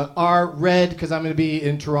 R, Red, because I'm going to be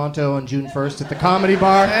in Toronto on June 1st at the Comedy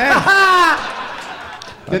Bar.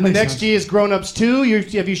 Then the next G is Grown Ups 2.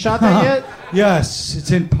 Have you shot that yet? Yes,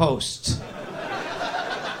 it's in post.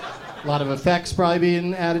 A lot of effects probably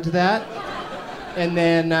being added to that. And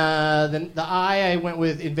then the I went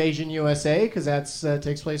with Invasion USA, because that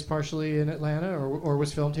takes place partially in Atlanta or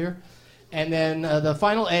was filmed here. And then the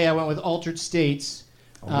final A, I went with Altered States,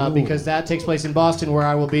 because that takes place in Boston, where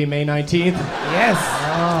I will be May 19th. Yes.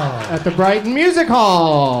 At the Brighton Music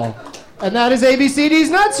Hall. And that is ABCD's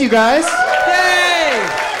Nuts, you guys. Yay!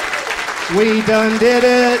 We done did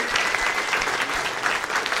it.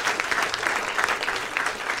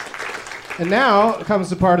 And now comes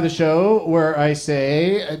the part of the show where I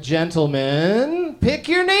say, gentlemen, pick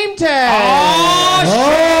your name tag. Oh,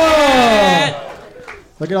 shit!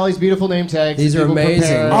 Look at all these beautiful name tags. These are People amazing.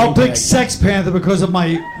 prepare I'll name pick tags. Sex Panther because of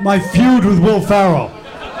my feud with Will Ferrell.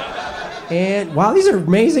 And wow, these are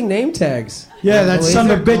amazing name tags. Yeah, that son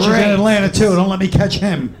of a bitch is in great. Atlanta too. Don't let me catch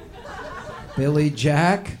him. Billy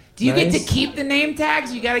Jack. Do you get Nice. to keep the name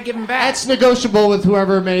tags? You got to give them back. That's negotiable with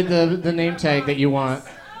whoever made the name tag that you want.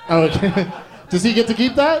 Oh, okay. Does he get to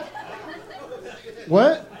keep that?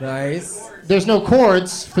 What? Nice. There's no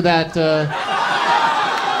chords for that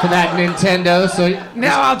Nintendo, so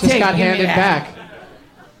I'll just take got it. Give me handed that. back.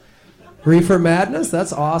 Reefer Madness.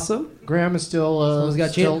 That's awesome. Graham is still Someone's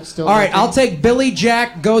got still you. still. All right, looking. I'll take Billy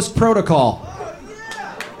Jack Ghost Protocol.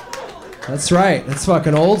 That's right. That's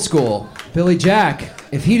fucking old school. Billy Jack.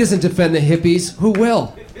 If he doesn't defend the hippies, who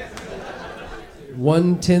will?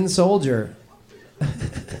 One tin soldier.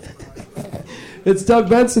 It's Doug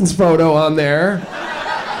Benson's photo on there.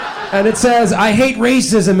 And it says, I hate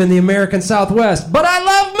racism in the American Southwest, but I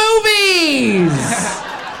love movies!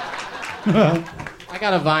 I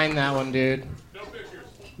gotta Vine that one, dude.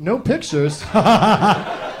 No pictures?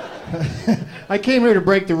 I came here to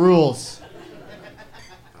break the rules.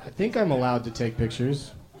 I think I'm allowed to take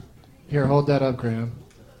pictures. Here, hold that up, Graham.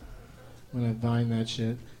 I'm gonna Vine that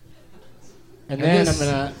shit. And then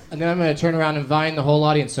I'm gonna turn around and Vine the whole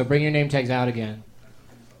audience. So bring your name tags out again.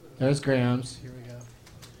 There's Graham's. Here we go.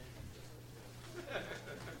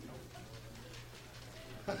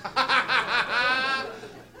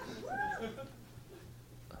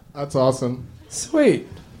 That's awesome. Sweet.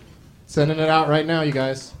 Sending it out right now, you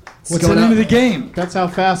guys. What's the name of the game? That's how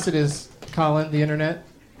fast it is, Colin, the internet.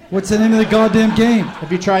 What's the name of the goddamn game?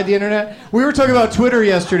 Have you tried the internet? We were talking about Twitter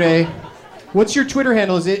yesterday. What's your Twitter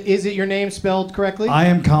handle? Is it your name spelled correctly? I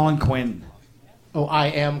am Colin Quinn. Oh, I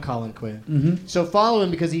am Colin Quinn. Mm-hmm. So follow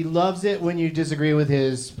him because he loves it when you disagree with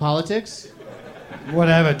his politics.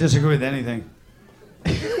 Whatever, disagree with anything.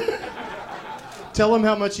 Tell him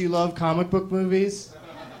how much you love comic book movies.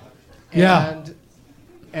 Yeah.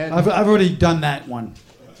 And I've already done that one.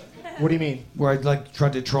 What do you mean? Where I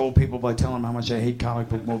tried to troll people by telling them how much I hate comic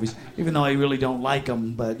book movies, even though I really don't like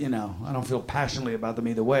them. But I don't feel passionately about them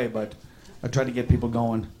either way. But I tried to get people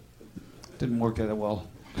going. Didn't work that well.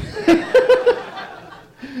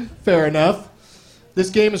 Fair enough. This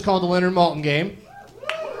game is called the Leonard Maltin game.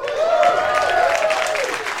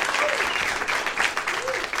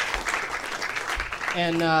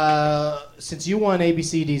 And since you won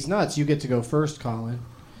ABCD's Nuts, you get to go first, Colin.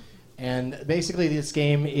 And basically this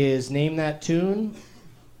game is Name That Tune.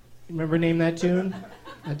 Remember Name That Tune?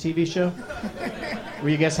 A TV show? Where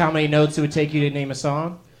you guess how many notes it would take you to name a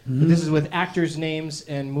song? Mm-hmm. But this is with actors' names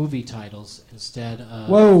and movie titles instead of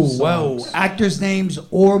songs. Whoa. Actors' names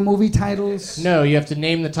or movie titles? No, you have to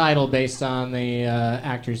name the title based on the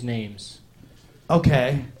actors' names.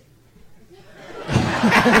 Okay.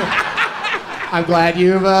 I'm glad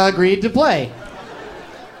you've agreed to play.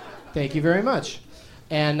 Thank you very much.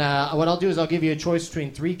 And what I'll do is I'll give you a choice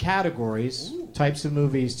between 3 categories, types of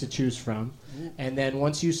movies to choose from. And then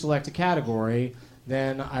once you select a category,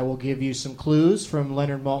 then I will give you some clues from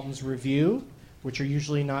Leonard Maltin's review, which are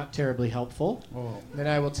usually not terribly helpful. Then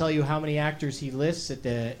I will tell you how many actors he lists at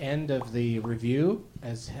the end of the review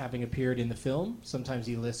as having appeared in the film. Sometimes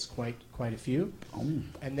he lists quite a few.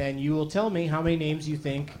 And then you will tell me how many names you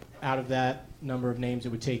think out of that number of names it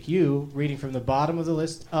would take you, reading from the bottom of the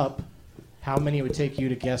list up, how many it would take you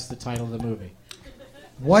to guess the title of the movie.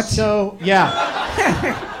 What? So, yeah.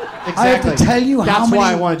 Exactly. I have to tell you how many... That's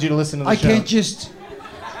why I wanted you to listen to the show.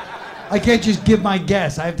 I can't just give my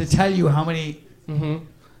guess. I have to tell you how many... Mm-hmm.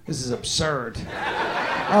 This is absurd.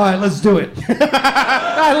 All right, let's do it.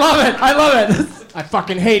 I love it. I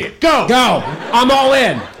fucking hate it. Go! I'm all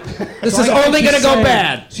in. This is only going to go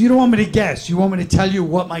bad. So you don't want me to guess. You want me to tell you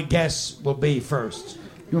what my guess will be first.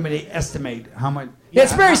 You want me to estimate how much... Yeah,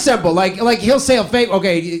 it's very simple. Like he'll say,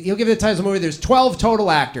 okay, he'll give you the title of the movie. There's 12 total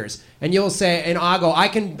actors, and you'll say, and I'll go, I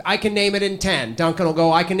can name it in 10. Duncan will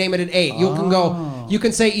go, I can name it in 8. You can go, you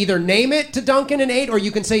can say either name it to Duncan in 8, or you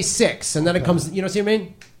can say 6, and then it comes. You know what I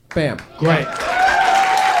mean? Bam. Great.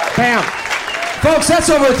 Bam. Folks, that's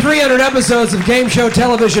over 300 episodes of game show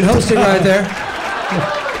television hosting right there.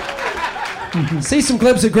 See some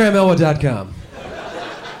clips at GrahamElwood.com.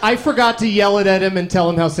 I forgot to yell it at him and tell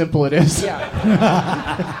him how simple it is.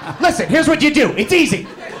 Yeah. Listen, here's what you do. It's easy.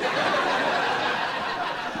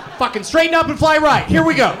 Fucking straighten up and fly right. Here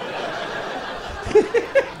we go.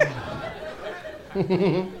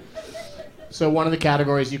 So one of the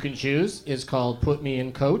categories you can choose is called Put Me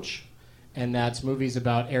in Coach, and that's movies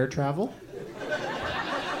about air travel.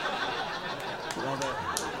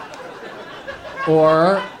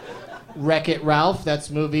 Or Wreck-It Ralph, that's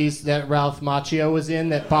movies that Ralph Macchio was in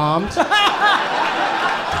that bombed.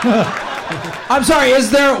 I'm sorry,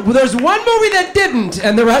 there's one movie that didn't,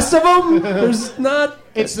 and the rest of them, there's not...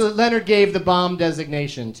 Leonard gave the bomb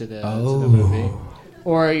designation to the movie.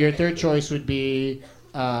 Or your third choice would be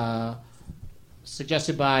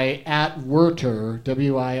suggested by @Werter,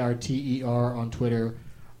 WIRTER on Twitter.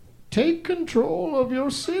 Take control of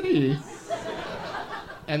your city.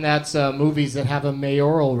 And that's movies that have a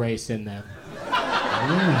mayoral race in them.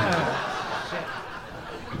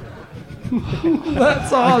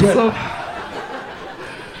 That's awesome.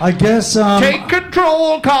 I guess... Take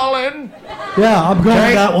control, Colin. Yeah, I'm going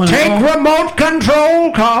with that one. Take remote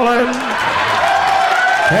control, Colin.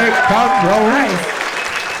 Hey, come, roll. Nice.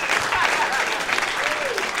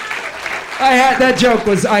 That joke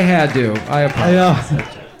was, I had to. I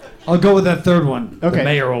apologize. I'll go with that third one. Okay. The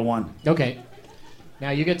mayoral one. Okay.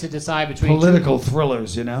 Now you get to decide between Political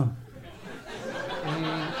thrillers, you know?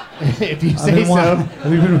 if you say so.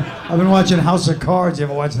 I've been watching House of Cards. You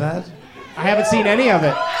ever watch that? I haven't seen any of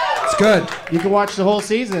it. It's good. You can watch the whole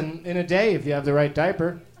season in a day if you have the right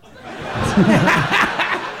diaper.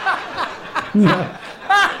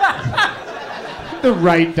 The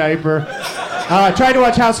right diaper. Tried to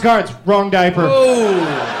watch House of Cards. Wrong diaper.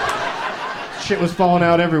 Oh. Shit was falling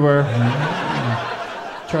out everywhere.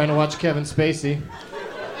 Trying to watch Kevin Spacey.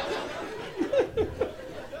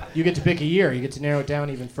 You get to pick a year. You get to narrow it down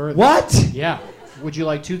even further. What? Yeah. Would you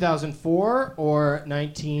like 2004 or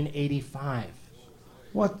 1985?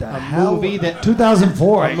 What the A hell? movie that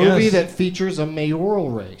 2004. A movie that features a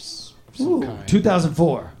mayoral race of some kind.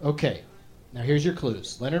 2004. Okay. Now here's your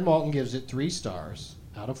clues. Leonard Maltin gives it 3 stars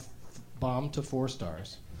out of bomb to 4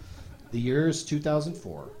 stars. The year is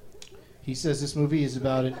 2004. He says this movie is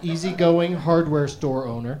about an easygoing hardware store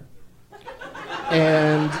owner.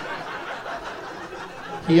 And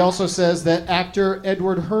he also says that actor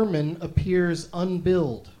Edward Herrmann appears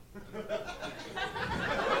unbilled.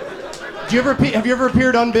 Have you ever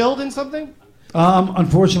appeared unbilled in something?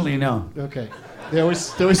 Unfortunately, no. Okay. They always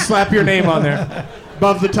slap your name on there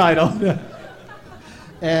above the title.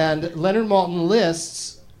 And Leonard Maltin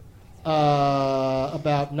lists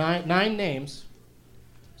about nine names.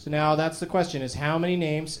 So now that's the question, is how many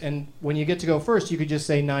names? And when you get to go first, you could just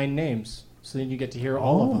say 9 names. So then you get to hear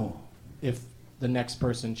all of them if the next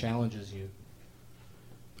person challenges you.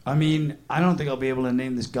 I mean, I don't think I'll be able to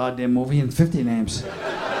name this goddamn movie in 50 names.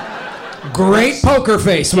 Great poker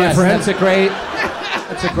face, my friend. That's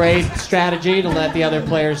a great strategy to let the other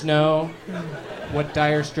players know what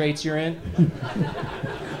dire straits you're in.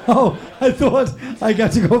 Oh, I thought I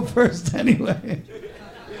got to go first anyway.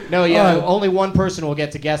 No, only one person will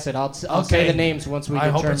get to guess it. I'll say the names once we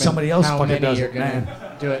determine hope somebody else how fucking many does you're it, going to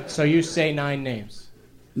man. do it. So you say 9 names.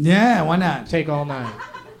 Yeah, why not? Take all 9.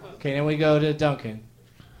 Okay, then we go to Duncan.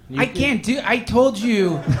 I told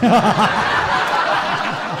you.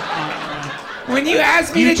 When you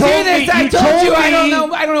asked me to do this, I told you I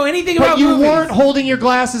don't know anything about movies. But you weren't holding your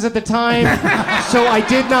glasses at the time, so I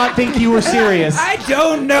did not think you were serious. I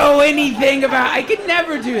don't know anything about. I could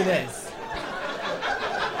never do this.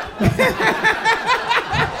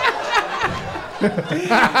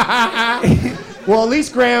 Well, at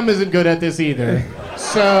least Graham isn't good at this either.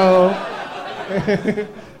 So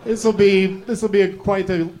this will be quite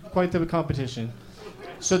the competition.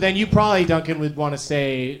 So then you probably, Duncan, would want to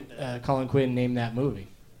say, Colin Quinn, name that movie.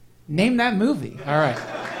 Name that movie. All right.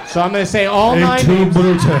 So I'm going to say all 9 names. I'm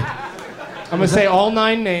going to say all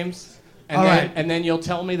 9 names, and then you'll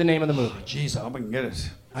tell me the name of the movie. Jeez, I hope I can get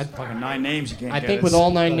it. Fucking 9 names, you can't get it. I think with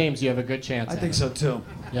all 9 names, you have a good chance. I think so too.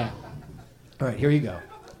 Yeah. All right, here you go.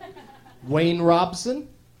 Wayne Robson.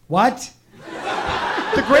 What?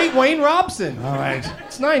 The great Wayne Robson. All right.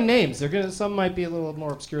 It's 9 names. Some might be a little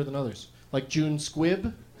more obscure than others. Like June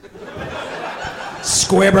Squibb.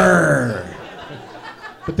 Squibber.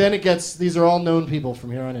 But then it gets, these are all known people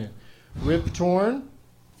from here on in. Rip Torn,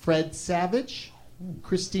 Fred Savage,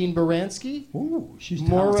 Christine Baranski. Ooh, she's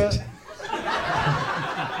Maura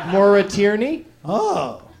Tierney.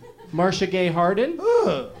 Oh. Marcia Gay Harden.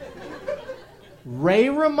 Oh. Ray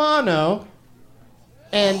Romano.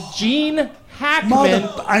 And Gene Hackman.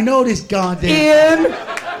 I know this goddamn.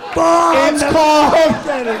 It's called.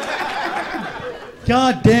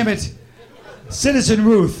 God damn it. Citizen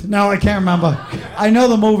Ruth. No, I can't remember. I know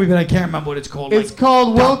the movie, but I can't remember what it's called. It's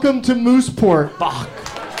called Welcome to Mooseport. Fuck.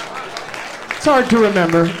 It's hard to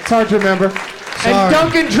remember. Sorry. And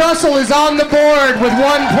Duncan Trussell is on the board with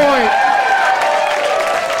 1 point.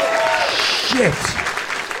 Shit.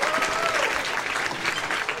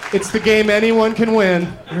 It's the game anyone can win.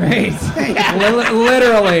 Right.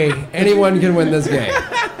 Literally, anyone can win this game.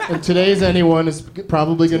 And today's anyone is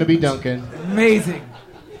probably going to be Duncan. Amazing.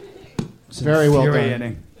 It's very well done.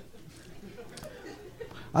 Infuriating.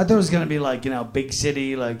 I thought it was going to be like, big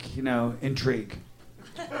city, intrigue.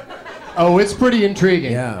 Oh, it's pretty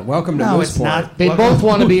intriguing. Yeah, welcome to No, Mooseport. it's not. They both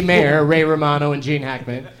want to be mayor, Ray Romano and Gene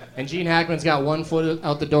Hackman. And Gene Hackman's got 1 foot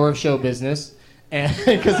out the door of show business. And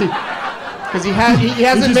because he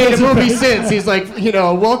hasn't made a movie since. He's like,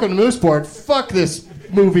 welcome to Mooseport. Fuck this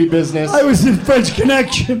movie business. I was in French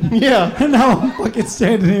Connection. Yeah. And now I'm fucking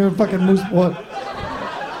standing here in fucking Mooseport.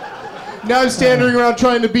 Now I'm standing around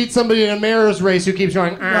trying to beat somebody in a mayor's race who keeps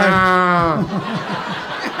going,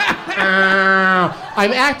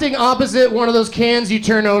 I'm acting opposite one of those cans you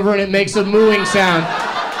turn over and it makes a mooing sound.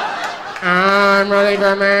 I'm ready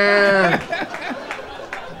for man.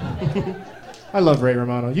 I love Ray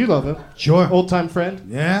Romano. You love him. Sure. Old time friend?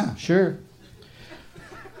 Yeah. Sure.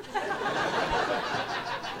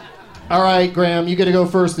 All right, Graham, you get to go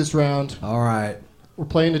first this round. All right. We're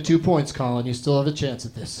playing to 2 points, Colin. You still have a chance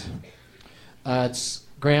at this.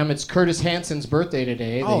 Graham, it's Curtis Hansen's birthday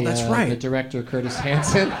today. Oh, that's right. The director, Curtis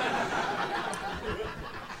Hansen.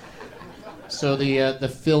 So the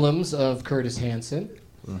films of Curtis Hansen.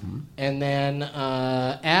 Mm-hmm. And then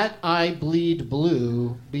at I Bleed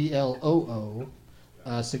Blue, BLOO,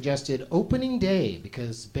 suggested opening day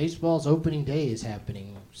because baseball's opening day is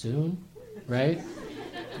happening soon, right?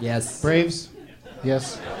 Yes. Braves?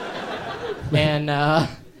 Yes. And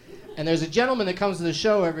there's a gentleman that comes to the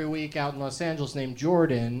show every week out in Los Angeles named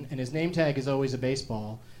Jordan, and his name tag is always a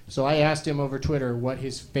baseball. So I asked him over Twitter what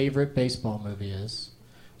his favorite baseball movie is.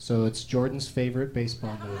 So it's Jordan's favorite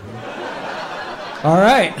baseball movie. All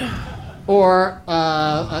right. Or,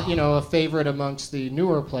 a favorite amongst the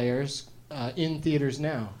newer players in theaters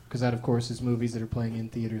now. Because that, of course, is movies that are playing in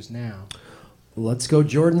theaters now. Let's go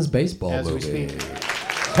Jordan's baseball As movie. we speak.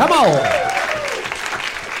 Come on.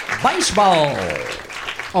 Baseball.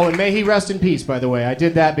 Oh, and may he rest in peace, by the way. I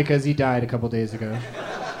did that because he died a couple days ago.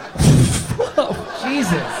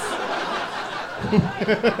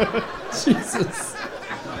 Jesus.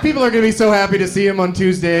 People are going to be so happy to see him on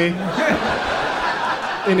Tuesday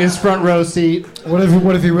in his front row seat. What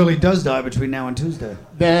if he really does die between now and Tuesday?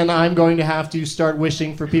 Then I'm going to have to start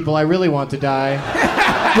wishing for people I really want to die.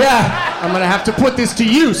 Yeah. I'm going to have to put this to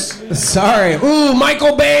use. Sorry. Ooh,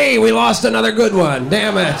 Michael Bay. We lost another good one.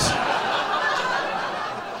 Damn it.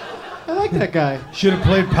 I like that guy. Should have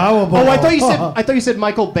played Powerball. Oh, I thought you said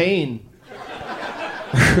Michael Bain.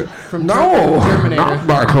 From No. Terminator. Not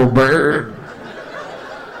Michael Bay.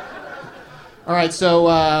 All right, so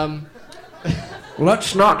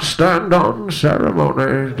Let's not stand on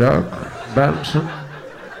ceremony, Doug Benson.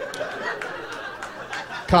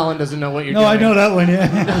 Colin doesn't know what you're No, doing. I know that one, yeah.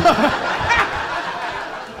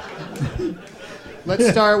 Let's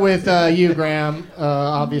start with you, Graham,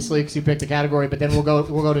 obviously, because you picked a category, but then we'll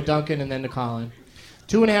go to Duncan and then to Colin.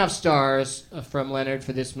 2.5 stars from Leonard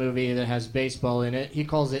for this movie that has baseball in it. He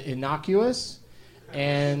calls it innocuous,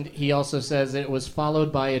 and he also says that it was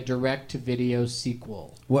followed by a direct-to-video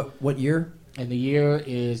sequel. What year? And the year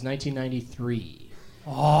is 1993.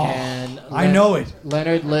 Oh, and I know it.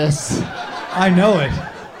 Leonard lists... I know it.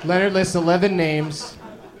 Leonard lists 11 names.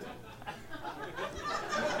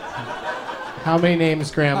 How many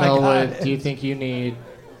names, Graham Elwood, do you think you need?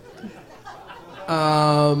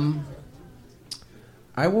 I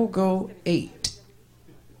will go 8.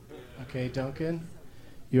 Okay, Duncan.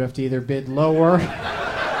 You have to either bid lower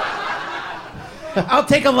I'll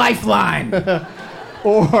take a lifeline.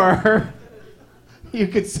 or you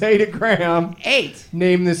could say to Graham, 8.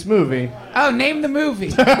 name this movie. Oh, name the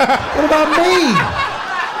movie. What about me?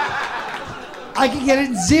 I can get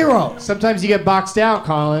it 0. Sometimes you get boxed out,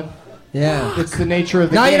 Colin. Yeah. It's the nature of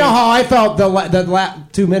the Now game. you know how I felt the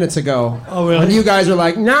 2 minutes ago. Oh, really? When you guys were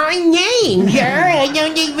like, 9 names. I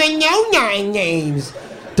don't even know 9 names.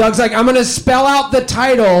 Doug's like, I'm going to spell out the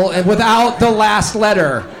title and without the last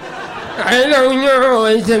letter. I don't know.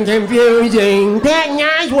 It's confusing. That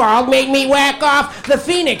Oswald made me whack off the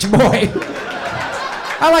Phoenix Boy.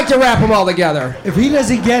 I like to wrap them all together. If he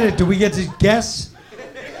doesn't get it, do we get to guess?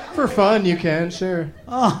 For fun, you can, sure.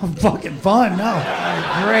 Oh, fucking fun. No.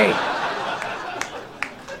 Great.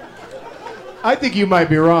 I think you might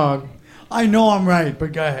be wrong. I know I'm right,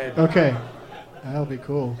 but go ahead. Okay. That'll be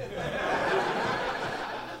cool.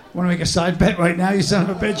 Want to make a side bet right now, you son of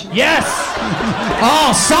a bitch? Yes.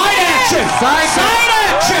 Oh, side action! Side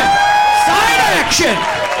action!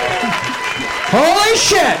 Holy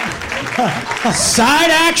shit!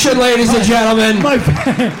 Side action, ladies and gentlemen.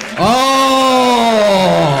 Oh!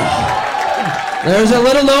 There's a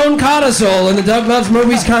little-known codicil in the Doug Loves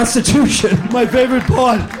Movies Constitution. My favorite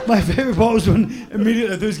part was when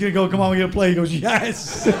immediately I thought he was going to go, come on, we're going to play. He goes,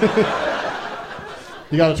 yes.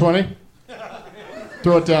 You got a 20?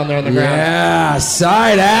 Throw it down there on the ground. Yeah,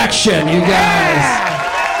 side action, you guys.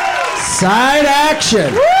 Side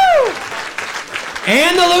action. Woo!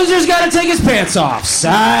 And the loser's got to take his pants off.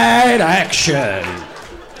 Side action.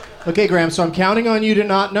 Okay, Graham, so I'm counting on you to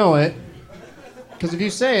not know it. Because if you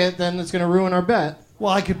say it, then it's going to ruin our bet.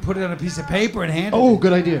 Well, I could put it on a piece of paper and hand it. Oh,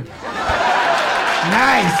 good idea.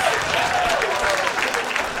 Nice.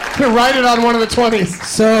 Write it on one of the 20s.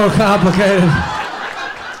 So complicated.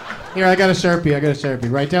 Here, I got a Sharpie.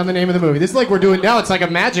 Write down the name of the movie. This is like we're doing now. It's like a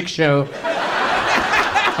magic show.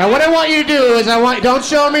 And what I want you to do is don't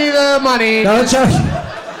show me the money. Don't show.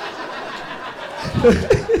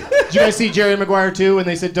 Did you guys see Jerry Maguire 2 when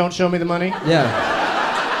they said, don't show me the money?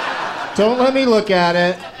 Yeah. Don't let me look at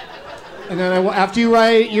it. And then after you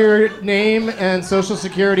write your name and social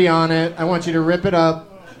security on it, I want you to rip it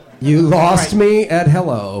up. You lost me at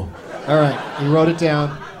hello. All right, you wrote it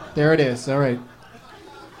down. There it is. All right.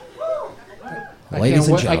 Ladies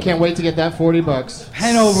and gentlemen. I can't wait to get that $40.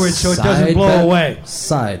 Pen over it so it doesn't Side blow bet. away.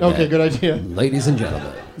 Side Okay, bet. good idea. Ladies and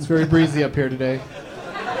gentlemen. It's very breezy up here today.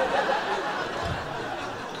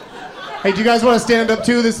 Hey, do you guys want to stand up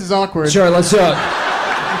too? This is awkward. Sure, let's do it.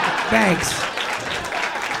 Thanks.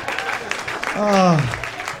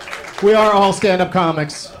 We are all stand-up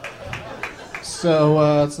comics.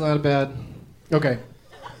 So it's not a bad... Okay.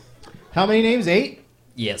 How many names? 8?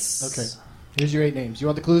 Yes. Okay. Here's your 8 names. You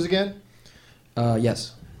want the clues again?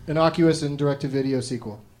 Yes. Innocuous and direct-to-video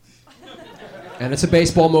sequel. And it's a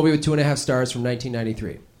baseball movie with 2.5 stars from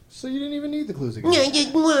 1993. So you didn't even need the clues again. I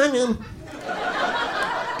just want him.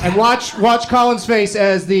 And watch Colin's face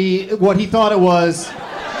as what he thought it was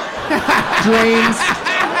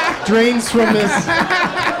drains from this.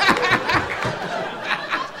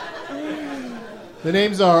 The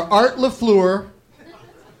names are Art LaFleur,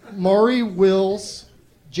 Maury Wills,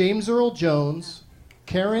 James Earl Jones,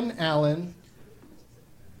 Karen Allen.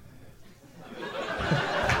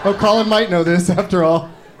 Oh, Colin might know this after all.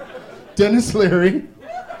 Dennis Leary.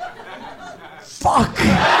 Fuck!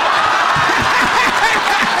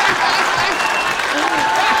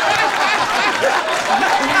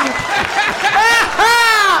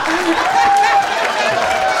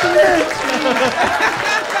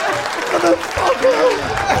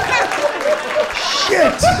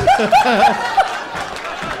 Shit!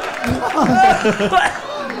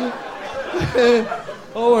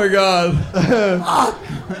 Oh my God.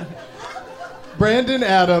 Brandon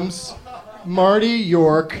Adams, Marty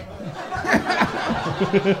York.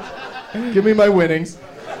 Give me my winnings.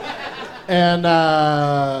 And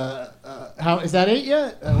how is that 8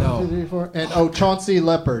 yet? No. 1, 2, 3, 4. And Chauncey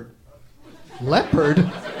Leopard. Leopard?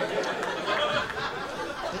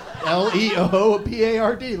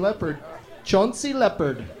 Leopard. Leopard. Chauncey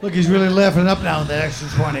Leopard. Look, he's really laughing up now with that extra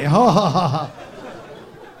 20. Ha ha ha ha.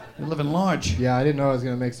 You're living large. Yeah, I didn't know I was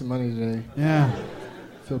gonna make some money today. Yeah.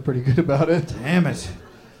 Feel pretty good about it. Damn it.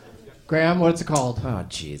 Graham, what's it called? Oh,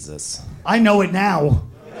 Jesus. I know it now.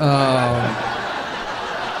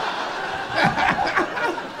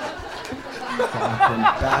 Fucking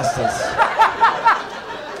bastards.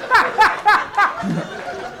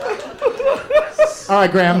 All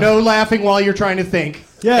right, Graham. No laughing while you're trying to think.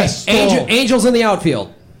 Yes. Angels in the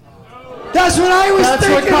outfield. That's what I was That's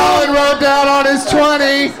thinking. what Colin wrote down on his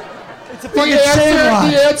 20. It's a fucking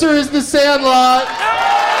Sandlot. The answer is The Sandlot.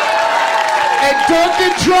 And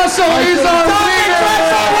Duncan Trussell is our winner.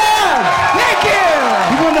 Thank you.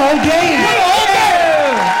 He won the whole game.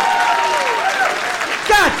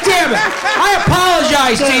 God damn it! I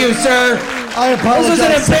apologize to you, sir. I apologize. This was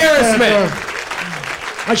an embarrassment.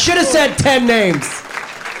 I should have said 10 names.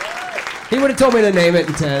 He would have told me to name it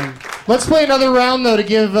in 10. Let's play another round, though, to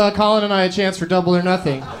give Colin and I a chance for double or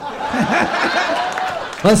nothing.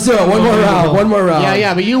 Let's do it. One more round.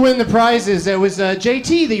 Yeah, but you win the prizes. It was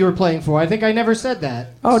JT that you were playing for. I think I never said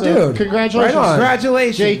that. Oh, dude. Congratulations. Right on.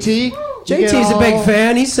 Congratulations. JT. JT's a big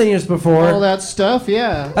fan. He's seen us before. All that stuff,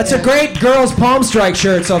 yeah. That's a great girls' palm strike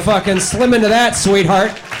shirt, so fucking slim into that,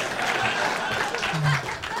 sweetheart.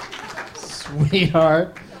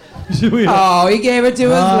 Sweetheart. Oh, he gave it to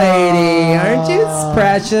his lady. Aren't you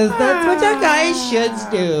precious? That's what you guys should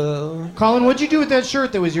do. Colin, what'd you do with that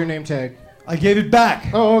shirt that was your name tag? I gave it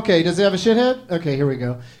back. Oh, okay. Does it have a shithead? Okay, here we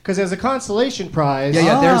go. Because as a consolation prize,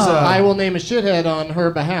 Yeah, there's a... I will name a shithead on her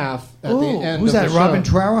behalf at the end who's of that, the Robin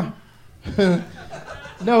show. Trower?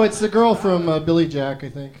 No, it's the girl from Billy Jack, I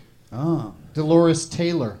think. Oh. Dolores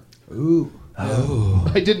Taylor. Ooh. Oh.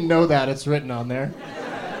 I didn't know that. It's written on there.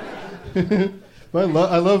 But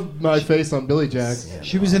I love my face on Billy Jack.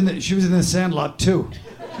 She was in the Sandlot too.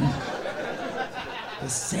 The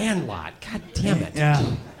Sandlot. God damn it. Yeah.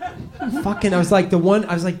 Fucking, I was like, Dennis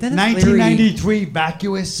Leary. 1993,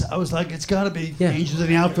 Vacuous. I was like, it's got to be Yeah. Angels in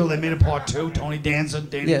the Outfield. They made a part 2. Tony Danza,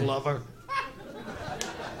 Danny Yeah. Glover.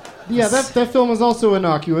 Yeah, that film was also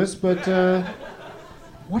innocuous, but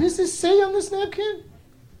what does this say on this napkin?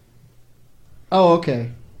 Oh,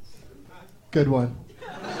 okay. Good one.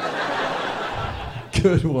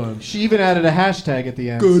 Good one. She even added a hashtag at the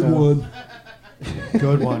end. Good so. one.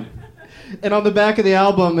 Good one. And on the back of the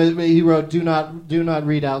album, he wrote, "Do not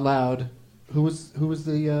read out loud." Who was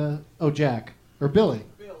the? Jack or Billy?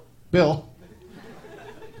 Bill.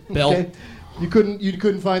 Okay. You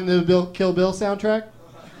couldn't find the Kill Bill soundtrack.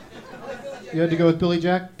 You had to go with Billy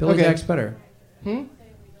Jack. Billy Jack's better.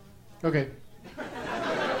 Okay.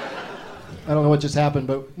 I don't know what just happened,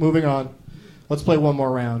 but moving on. Let's play one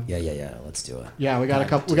more round. Yeah. Let's do it. Yeah, we got a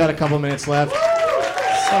couple minutes left.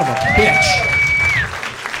 Son of a bitch.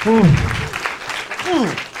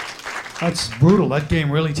 That's brutal. That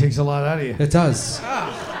game really takes a lot out of you. It does.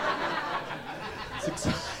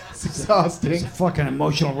 It's exhausting. It's a fucking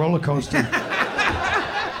emotional roller coaster.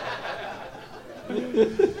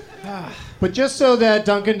 But just so that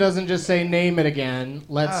Duncan doesn't just say name it again,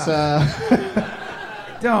 let's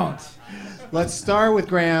Don't. let's start with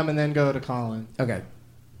Graham and then go to Colin. Okay.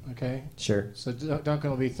 Okay? Sure. So Duncan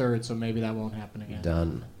will be third, so maybe that won't happen again.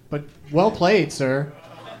 Done. But well played, sir.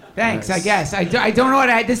 Thanks, I guess. I don't know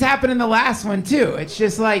what this happened in the last one, too. It's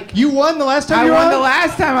just like... You won the last time I you were won on? the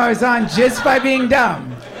last time I was on just by being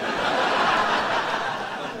dumb.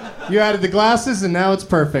 You added the glasses, and now it's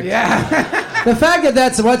perfect. Yeah. The fact that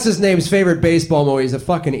that's what's-his-name's favorite baseball movie is a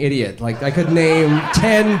fucking idiot. Like, I could name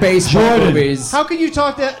 10 baseball movies. How can you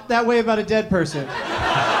talk that way about a dead person?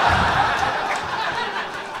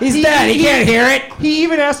 He's dead. He can't hear it. He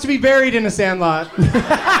even asked to be buried in a sandlot.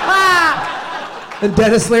 And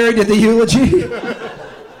Dennis Leary did the eulogy.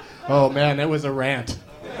 Oh, man, that was a rant.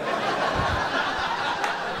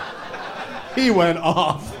 He went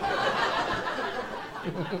off.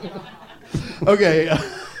 Okay.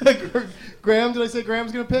 Graham, did I say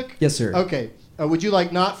Graham's going to pick? Yes, sir. Okay. Would you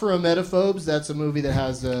like Not for Emetophobes? That's a movie that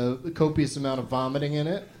has a copious amount of vomiting in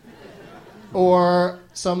it. Or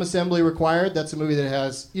Some Assembly Required? That's a movie that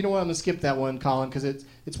has... You know what? I'm going to skip that one, Colin, because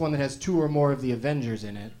it's one that has 2 or more of the Avengers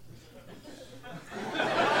in it.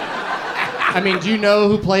 I mean, do you know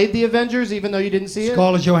who played the Avengers, even though you didn't see it?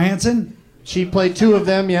 Scarlett Johansson? She played 2 of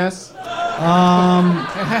them, yes.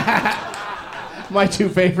 My 2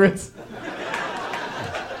 favorites.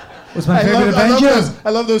 What's my favorite Avenger? I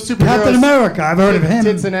love those superheroes. Captain America. I've heard of him.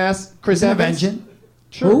 Tits and ass. Chris Evans.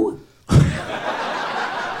 Sure. Who?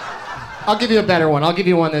 I'll give you a better one. I'll give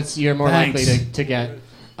you one that's you're more Thanks. likely to get.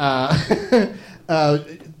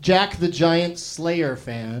 Jack the Giant Slayer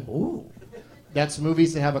fan. Ooh. That's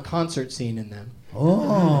movies that have a concert scene in them.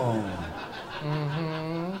 Oh.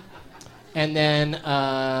 Mm-hmm. And then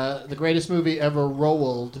the greatest movie ever,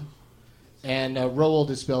 Roald. And Roald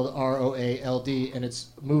is spelled R-O-A-L-D, and it's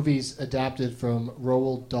movies adapted from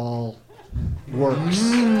Roald Dahl works.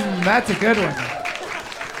 That's a good one.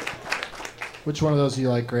 Which one of those do you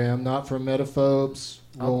like, Graham? Not for Emetophobes,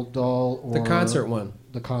 Roald Dahl, or... The concert one.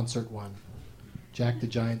 The concert one. Jack the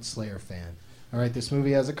Giant Slayer fan. All right, this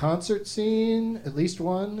movie has a concert scene, at least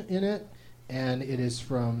one in it, and it is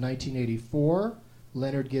from 1984.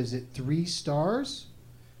 Leonard gives it 3 stars.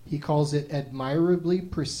 He calls it admirably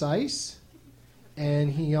precise,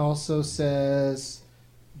 and he also says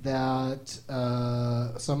that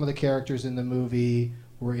some of the characters in the movie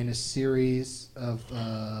were in a series of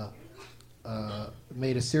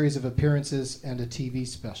made a series of appearances and a TV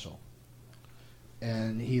special,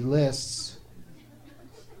 and he lists.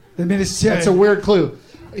 That's a weird clue.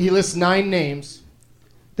 He lists 9 names.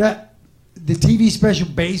 That the TV special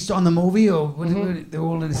based on the movie, or they're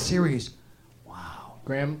all in a series? Wow.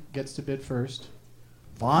 Graham gets to bid first.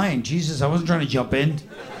 Fine. Jesus, I wasn't trying to jump in.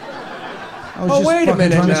 Oh, wait a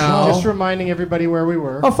minute now. Just reminding everybody where we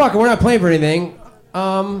were. Oh, fuck it. We're not playing for anything.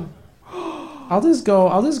 I'll just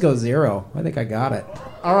go 0. I think I got it.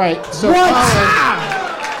 All right. So Colin,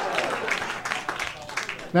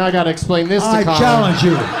 now I got to explain this to Colin. I challenge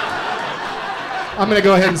you. I'm going to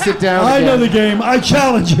go ahead and sit down. I again. know the game. I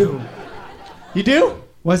challenge you. You do?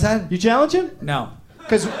 What's that? You challenge him? No.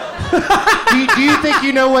 Because do you think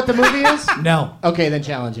you know what the movie is? No. Okay, then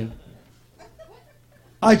challenge him.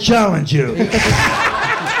 I challenge you.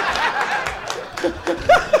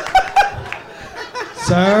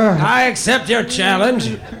 Sir. I accept your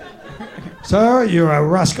challenge. Sir, you're a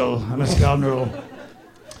rascal and a scoundrel.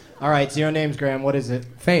 All right, 0 names, Graham. What is it?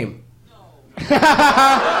 Fame.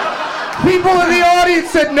 People in the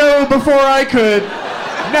audience said no before I could.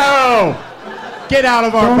 No. Get out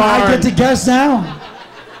of our Don't barn. I get to guess now?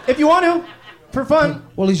 If you want to, for fun.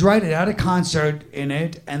 Well, he's right. It had a concert in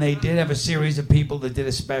it, and they did have a series of people that did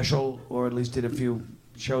a special, or at least did a few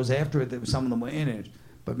shows after it. Some of them were in it,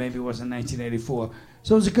 but maybe it wasn't 1984.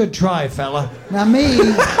 So it was a good try, fella. Now me,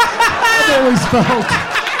 I've always felt.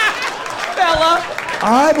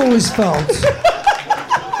 I've always felt.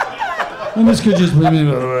 And this could just be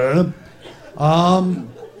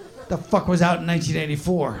the fuck was out in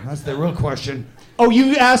 1984? That's the real question. Oh,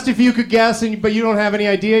 you asked if you could guess, but you don't have any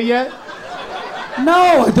idea yet?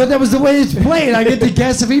 No, I thought that was the way it's played. I get to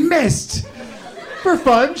guess if he missed. For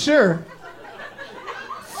fun, sure.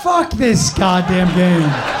 Fuck this goddamn game.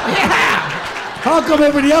 Yeah. How come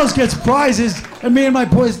everybody else gets prizes and me and my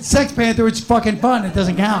boys, Sex Panther, it's fucking fun. It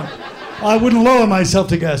doesn't count. I wouldn't lower myself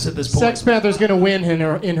to guess at this point. Sex Panther's gonna win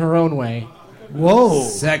in her own way. Whoa.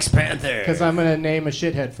 Sex Panther. Because I'm gonna name a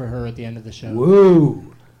shithead for her at the end of the show. Whoa.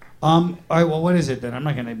 All right, well, what is it then? I'm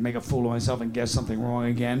not gonna make a fool of myself and guess something wrong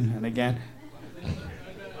again and again.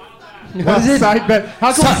 What is it? Side bet.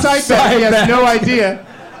 How come side bet? He has no idea.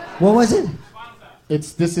 What was it?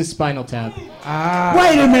 This is Spinal Tap.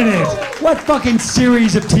 Wait a minute. What fucking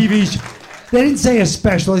series of TV? They didn't say a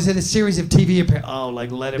special. They said a series of TV. Oh, like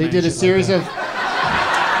Letterman. They did a series of.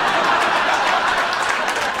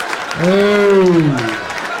 Oh.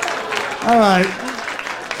 All right.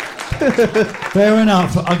 Fair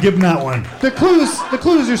enough. I'll give them that one. The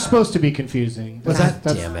clues are supposed to be confusing. What's that?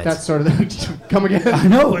 Damn it. That's sort of come again. I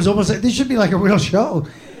know. It's almost like this should be like a real show.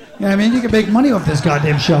 You know what I mean? You can make money off this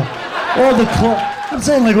goddamn show. I'm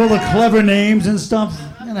saying like all the clever names and stuff.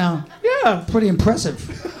 You know. Yeah. Pretty impressive.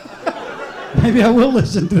 Maybe I will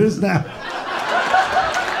listen to this now.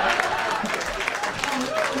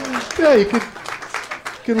 Yeah, you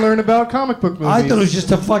can learn about comic book movies. I thought it was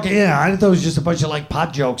just a fucking I thought it was just a bunch of like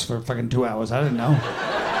pot jokes for fucking 2 hours. I didn't know.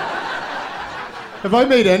 Have I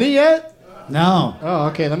made any yet? No. Oh,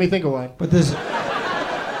 okay. Let me think of one. But this.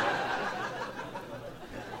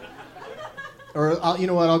 Or you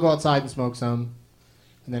know what? I'll go outside and smoke some,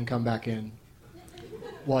 and then come back in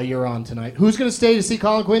while you're on tonight. Who's gonna stay to see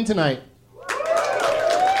Colin Quinn tonight?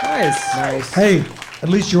 Nice. Hey, at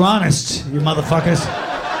least you're honest, you motherfuckers.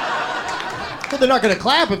 Well, they're not gonna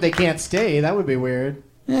clap if they can't stay. That would be weird.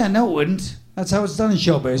 Yeah, no, it wouldn't. That's how it's done in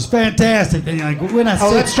showbiz. Fantastic. Then you're like, we're not.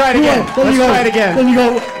 Let's try it again. Then you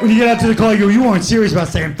go when you get out to the car. You weren't serious about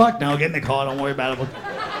saying fuck. No, get in the car. Don't worry about it.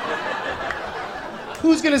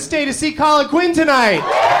 Who's gonna stay to see Colin Quinn tonight?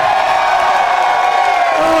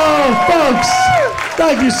 Oh, folks,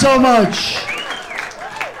 thank you so much.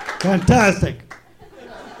 Fantastic.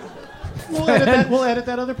 We'll edit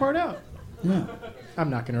that other part out. Yeah. I'm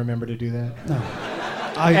not gonna remember to do that. No.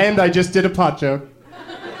 And I just did a pot joke.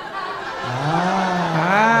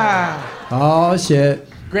 Oh, shit.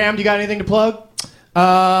 Graham, do you got anything to plug?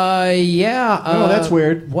 Yeah. Oh, that's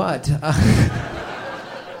weird. What?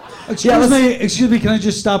 Excuse me, can I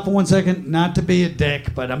just stop for 1 second? Not to be a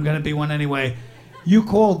dick, but I'm going to be one anyway. You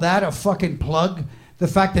call that a fucking plug? The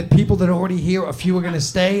fact that people that are already here, a few are going to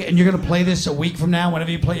stay, and you're going to play this a week from now whenever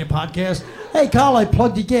you play your podcast? Hey, Carl, I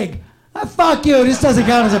plugged your gig. Fuck you. This doesn't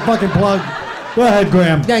count as a fucking plug. Go ahead,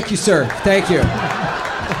 Graham. Thank you, sir. Thank you.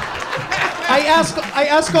 I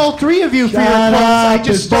ask all three of you for your plugs. I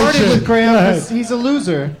just started with Graham because he's a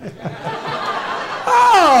loser.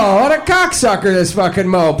 Oh, what a cocksucker, this fucking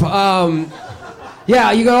mope.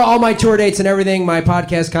 Yeah, you go to all my tour dates and everything. My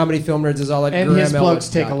podcast, Comedy Film Nerds, is all at And his plugs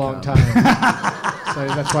take a long time. So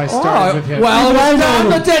that's why I started with him. Well, it was done,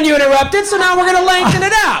 but then you interrupted, so now we're going to lengthen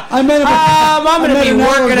it out. I'm going to be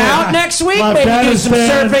working out next week. Maybe do some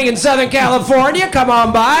surfing in Southern California. Come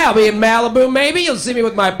on by. I'll be in Malibu, maybe. You'll see me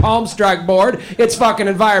with my palm strike board. It's fucking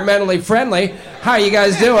environmentally friendly. How you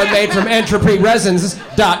guys doing? Made from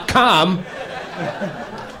entropyresins.com.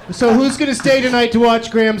 So who's going to stay tonight to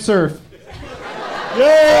watch Graham surf?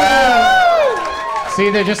 Yeah! See,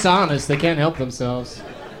 they're just honest. They can't help themselves.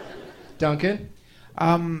 Duncan?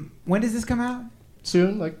 When does this come out?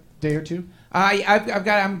 Soon, like a day or two.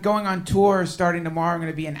 I'm going on tour starting tomorrow. I'm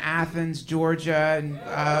going to be in Athens, Georgia, and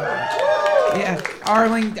the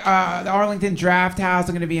Arlington Draft House.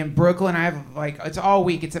 I'm going to be in Brooklyn. I have it's all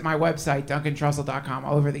week. It's at my website, DuncanTrussell.com,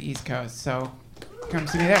 all over the East Coast. So come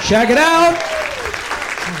see me there. Check it out.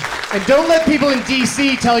 And don't let people in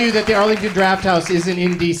D.C. tell you that the Arlington Draft House isn't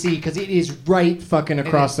in D.C. because it is right fucking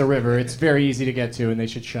across the river. It's very easy to get to, and they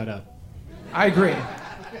should shut up. I agree.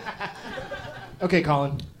 Okay,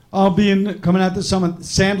 Colin. I'll be coming out this summer,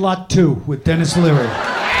 Sandlot 2 with Dennis Leary.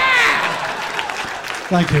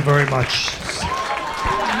 Thank you very much.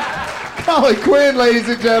 Colin Quinn, ladies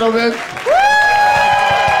and gentlemen.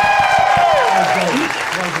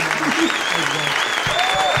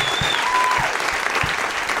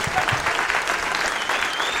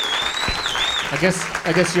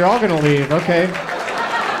 I guess you're all gonna leave. Okay.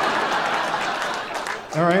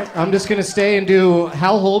 All right. I'm just gonna stay and do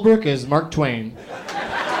Hal Holbrook as Mark Twain.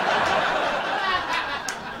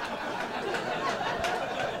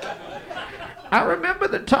 I remember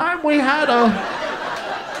the time we had a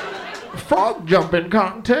frog jumping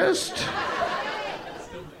contest.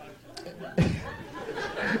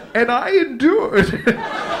 And I endured.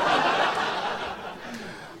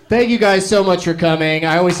 Thank you guys so much for coming.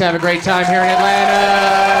 I always have a great time here in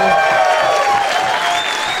Atlanta.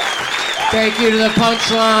 Thank you to the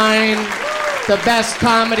Punchline. the best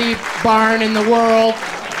comedy barn in the world.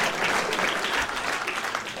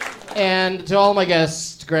 And to all my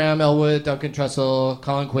guests, Graham, Elwood, Duncan, Trussell,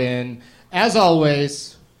 Colin, Quinn, as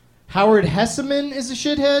always, Howard Hesseman is a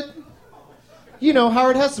shithead. You know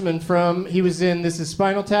Howard Hesseman he was in This Is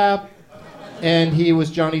Spinal Tap, and he was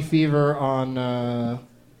Johnny Fever on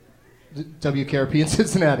WKRP in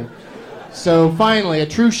Cincinnati. So finally, a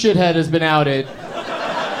true shithead has been outed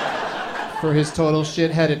for his total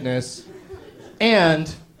shitheadedness.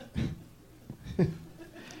 And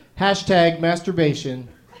hashtag masturbation.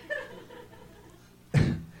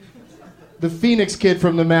 The Phoenix Kid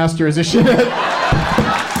from The Master is a shithead.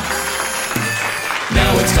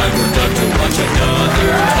 Now it's time for Doug to watch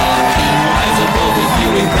another hockey. As a bold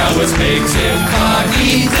viewing prowess makes him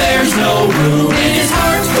cocky. There's no room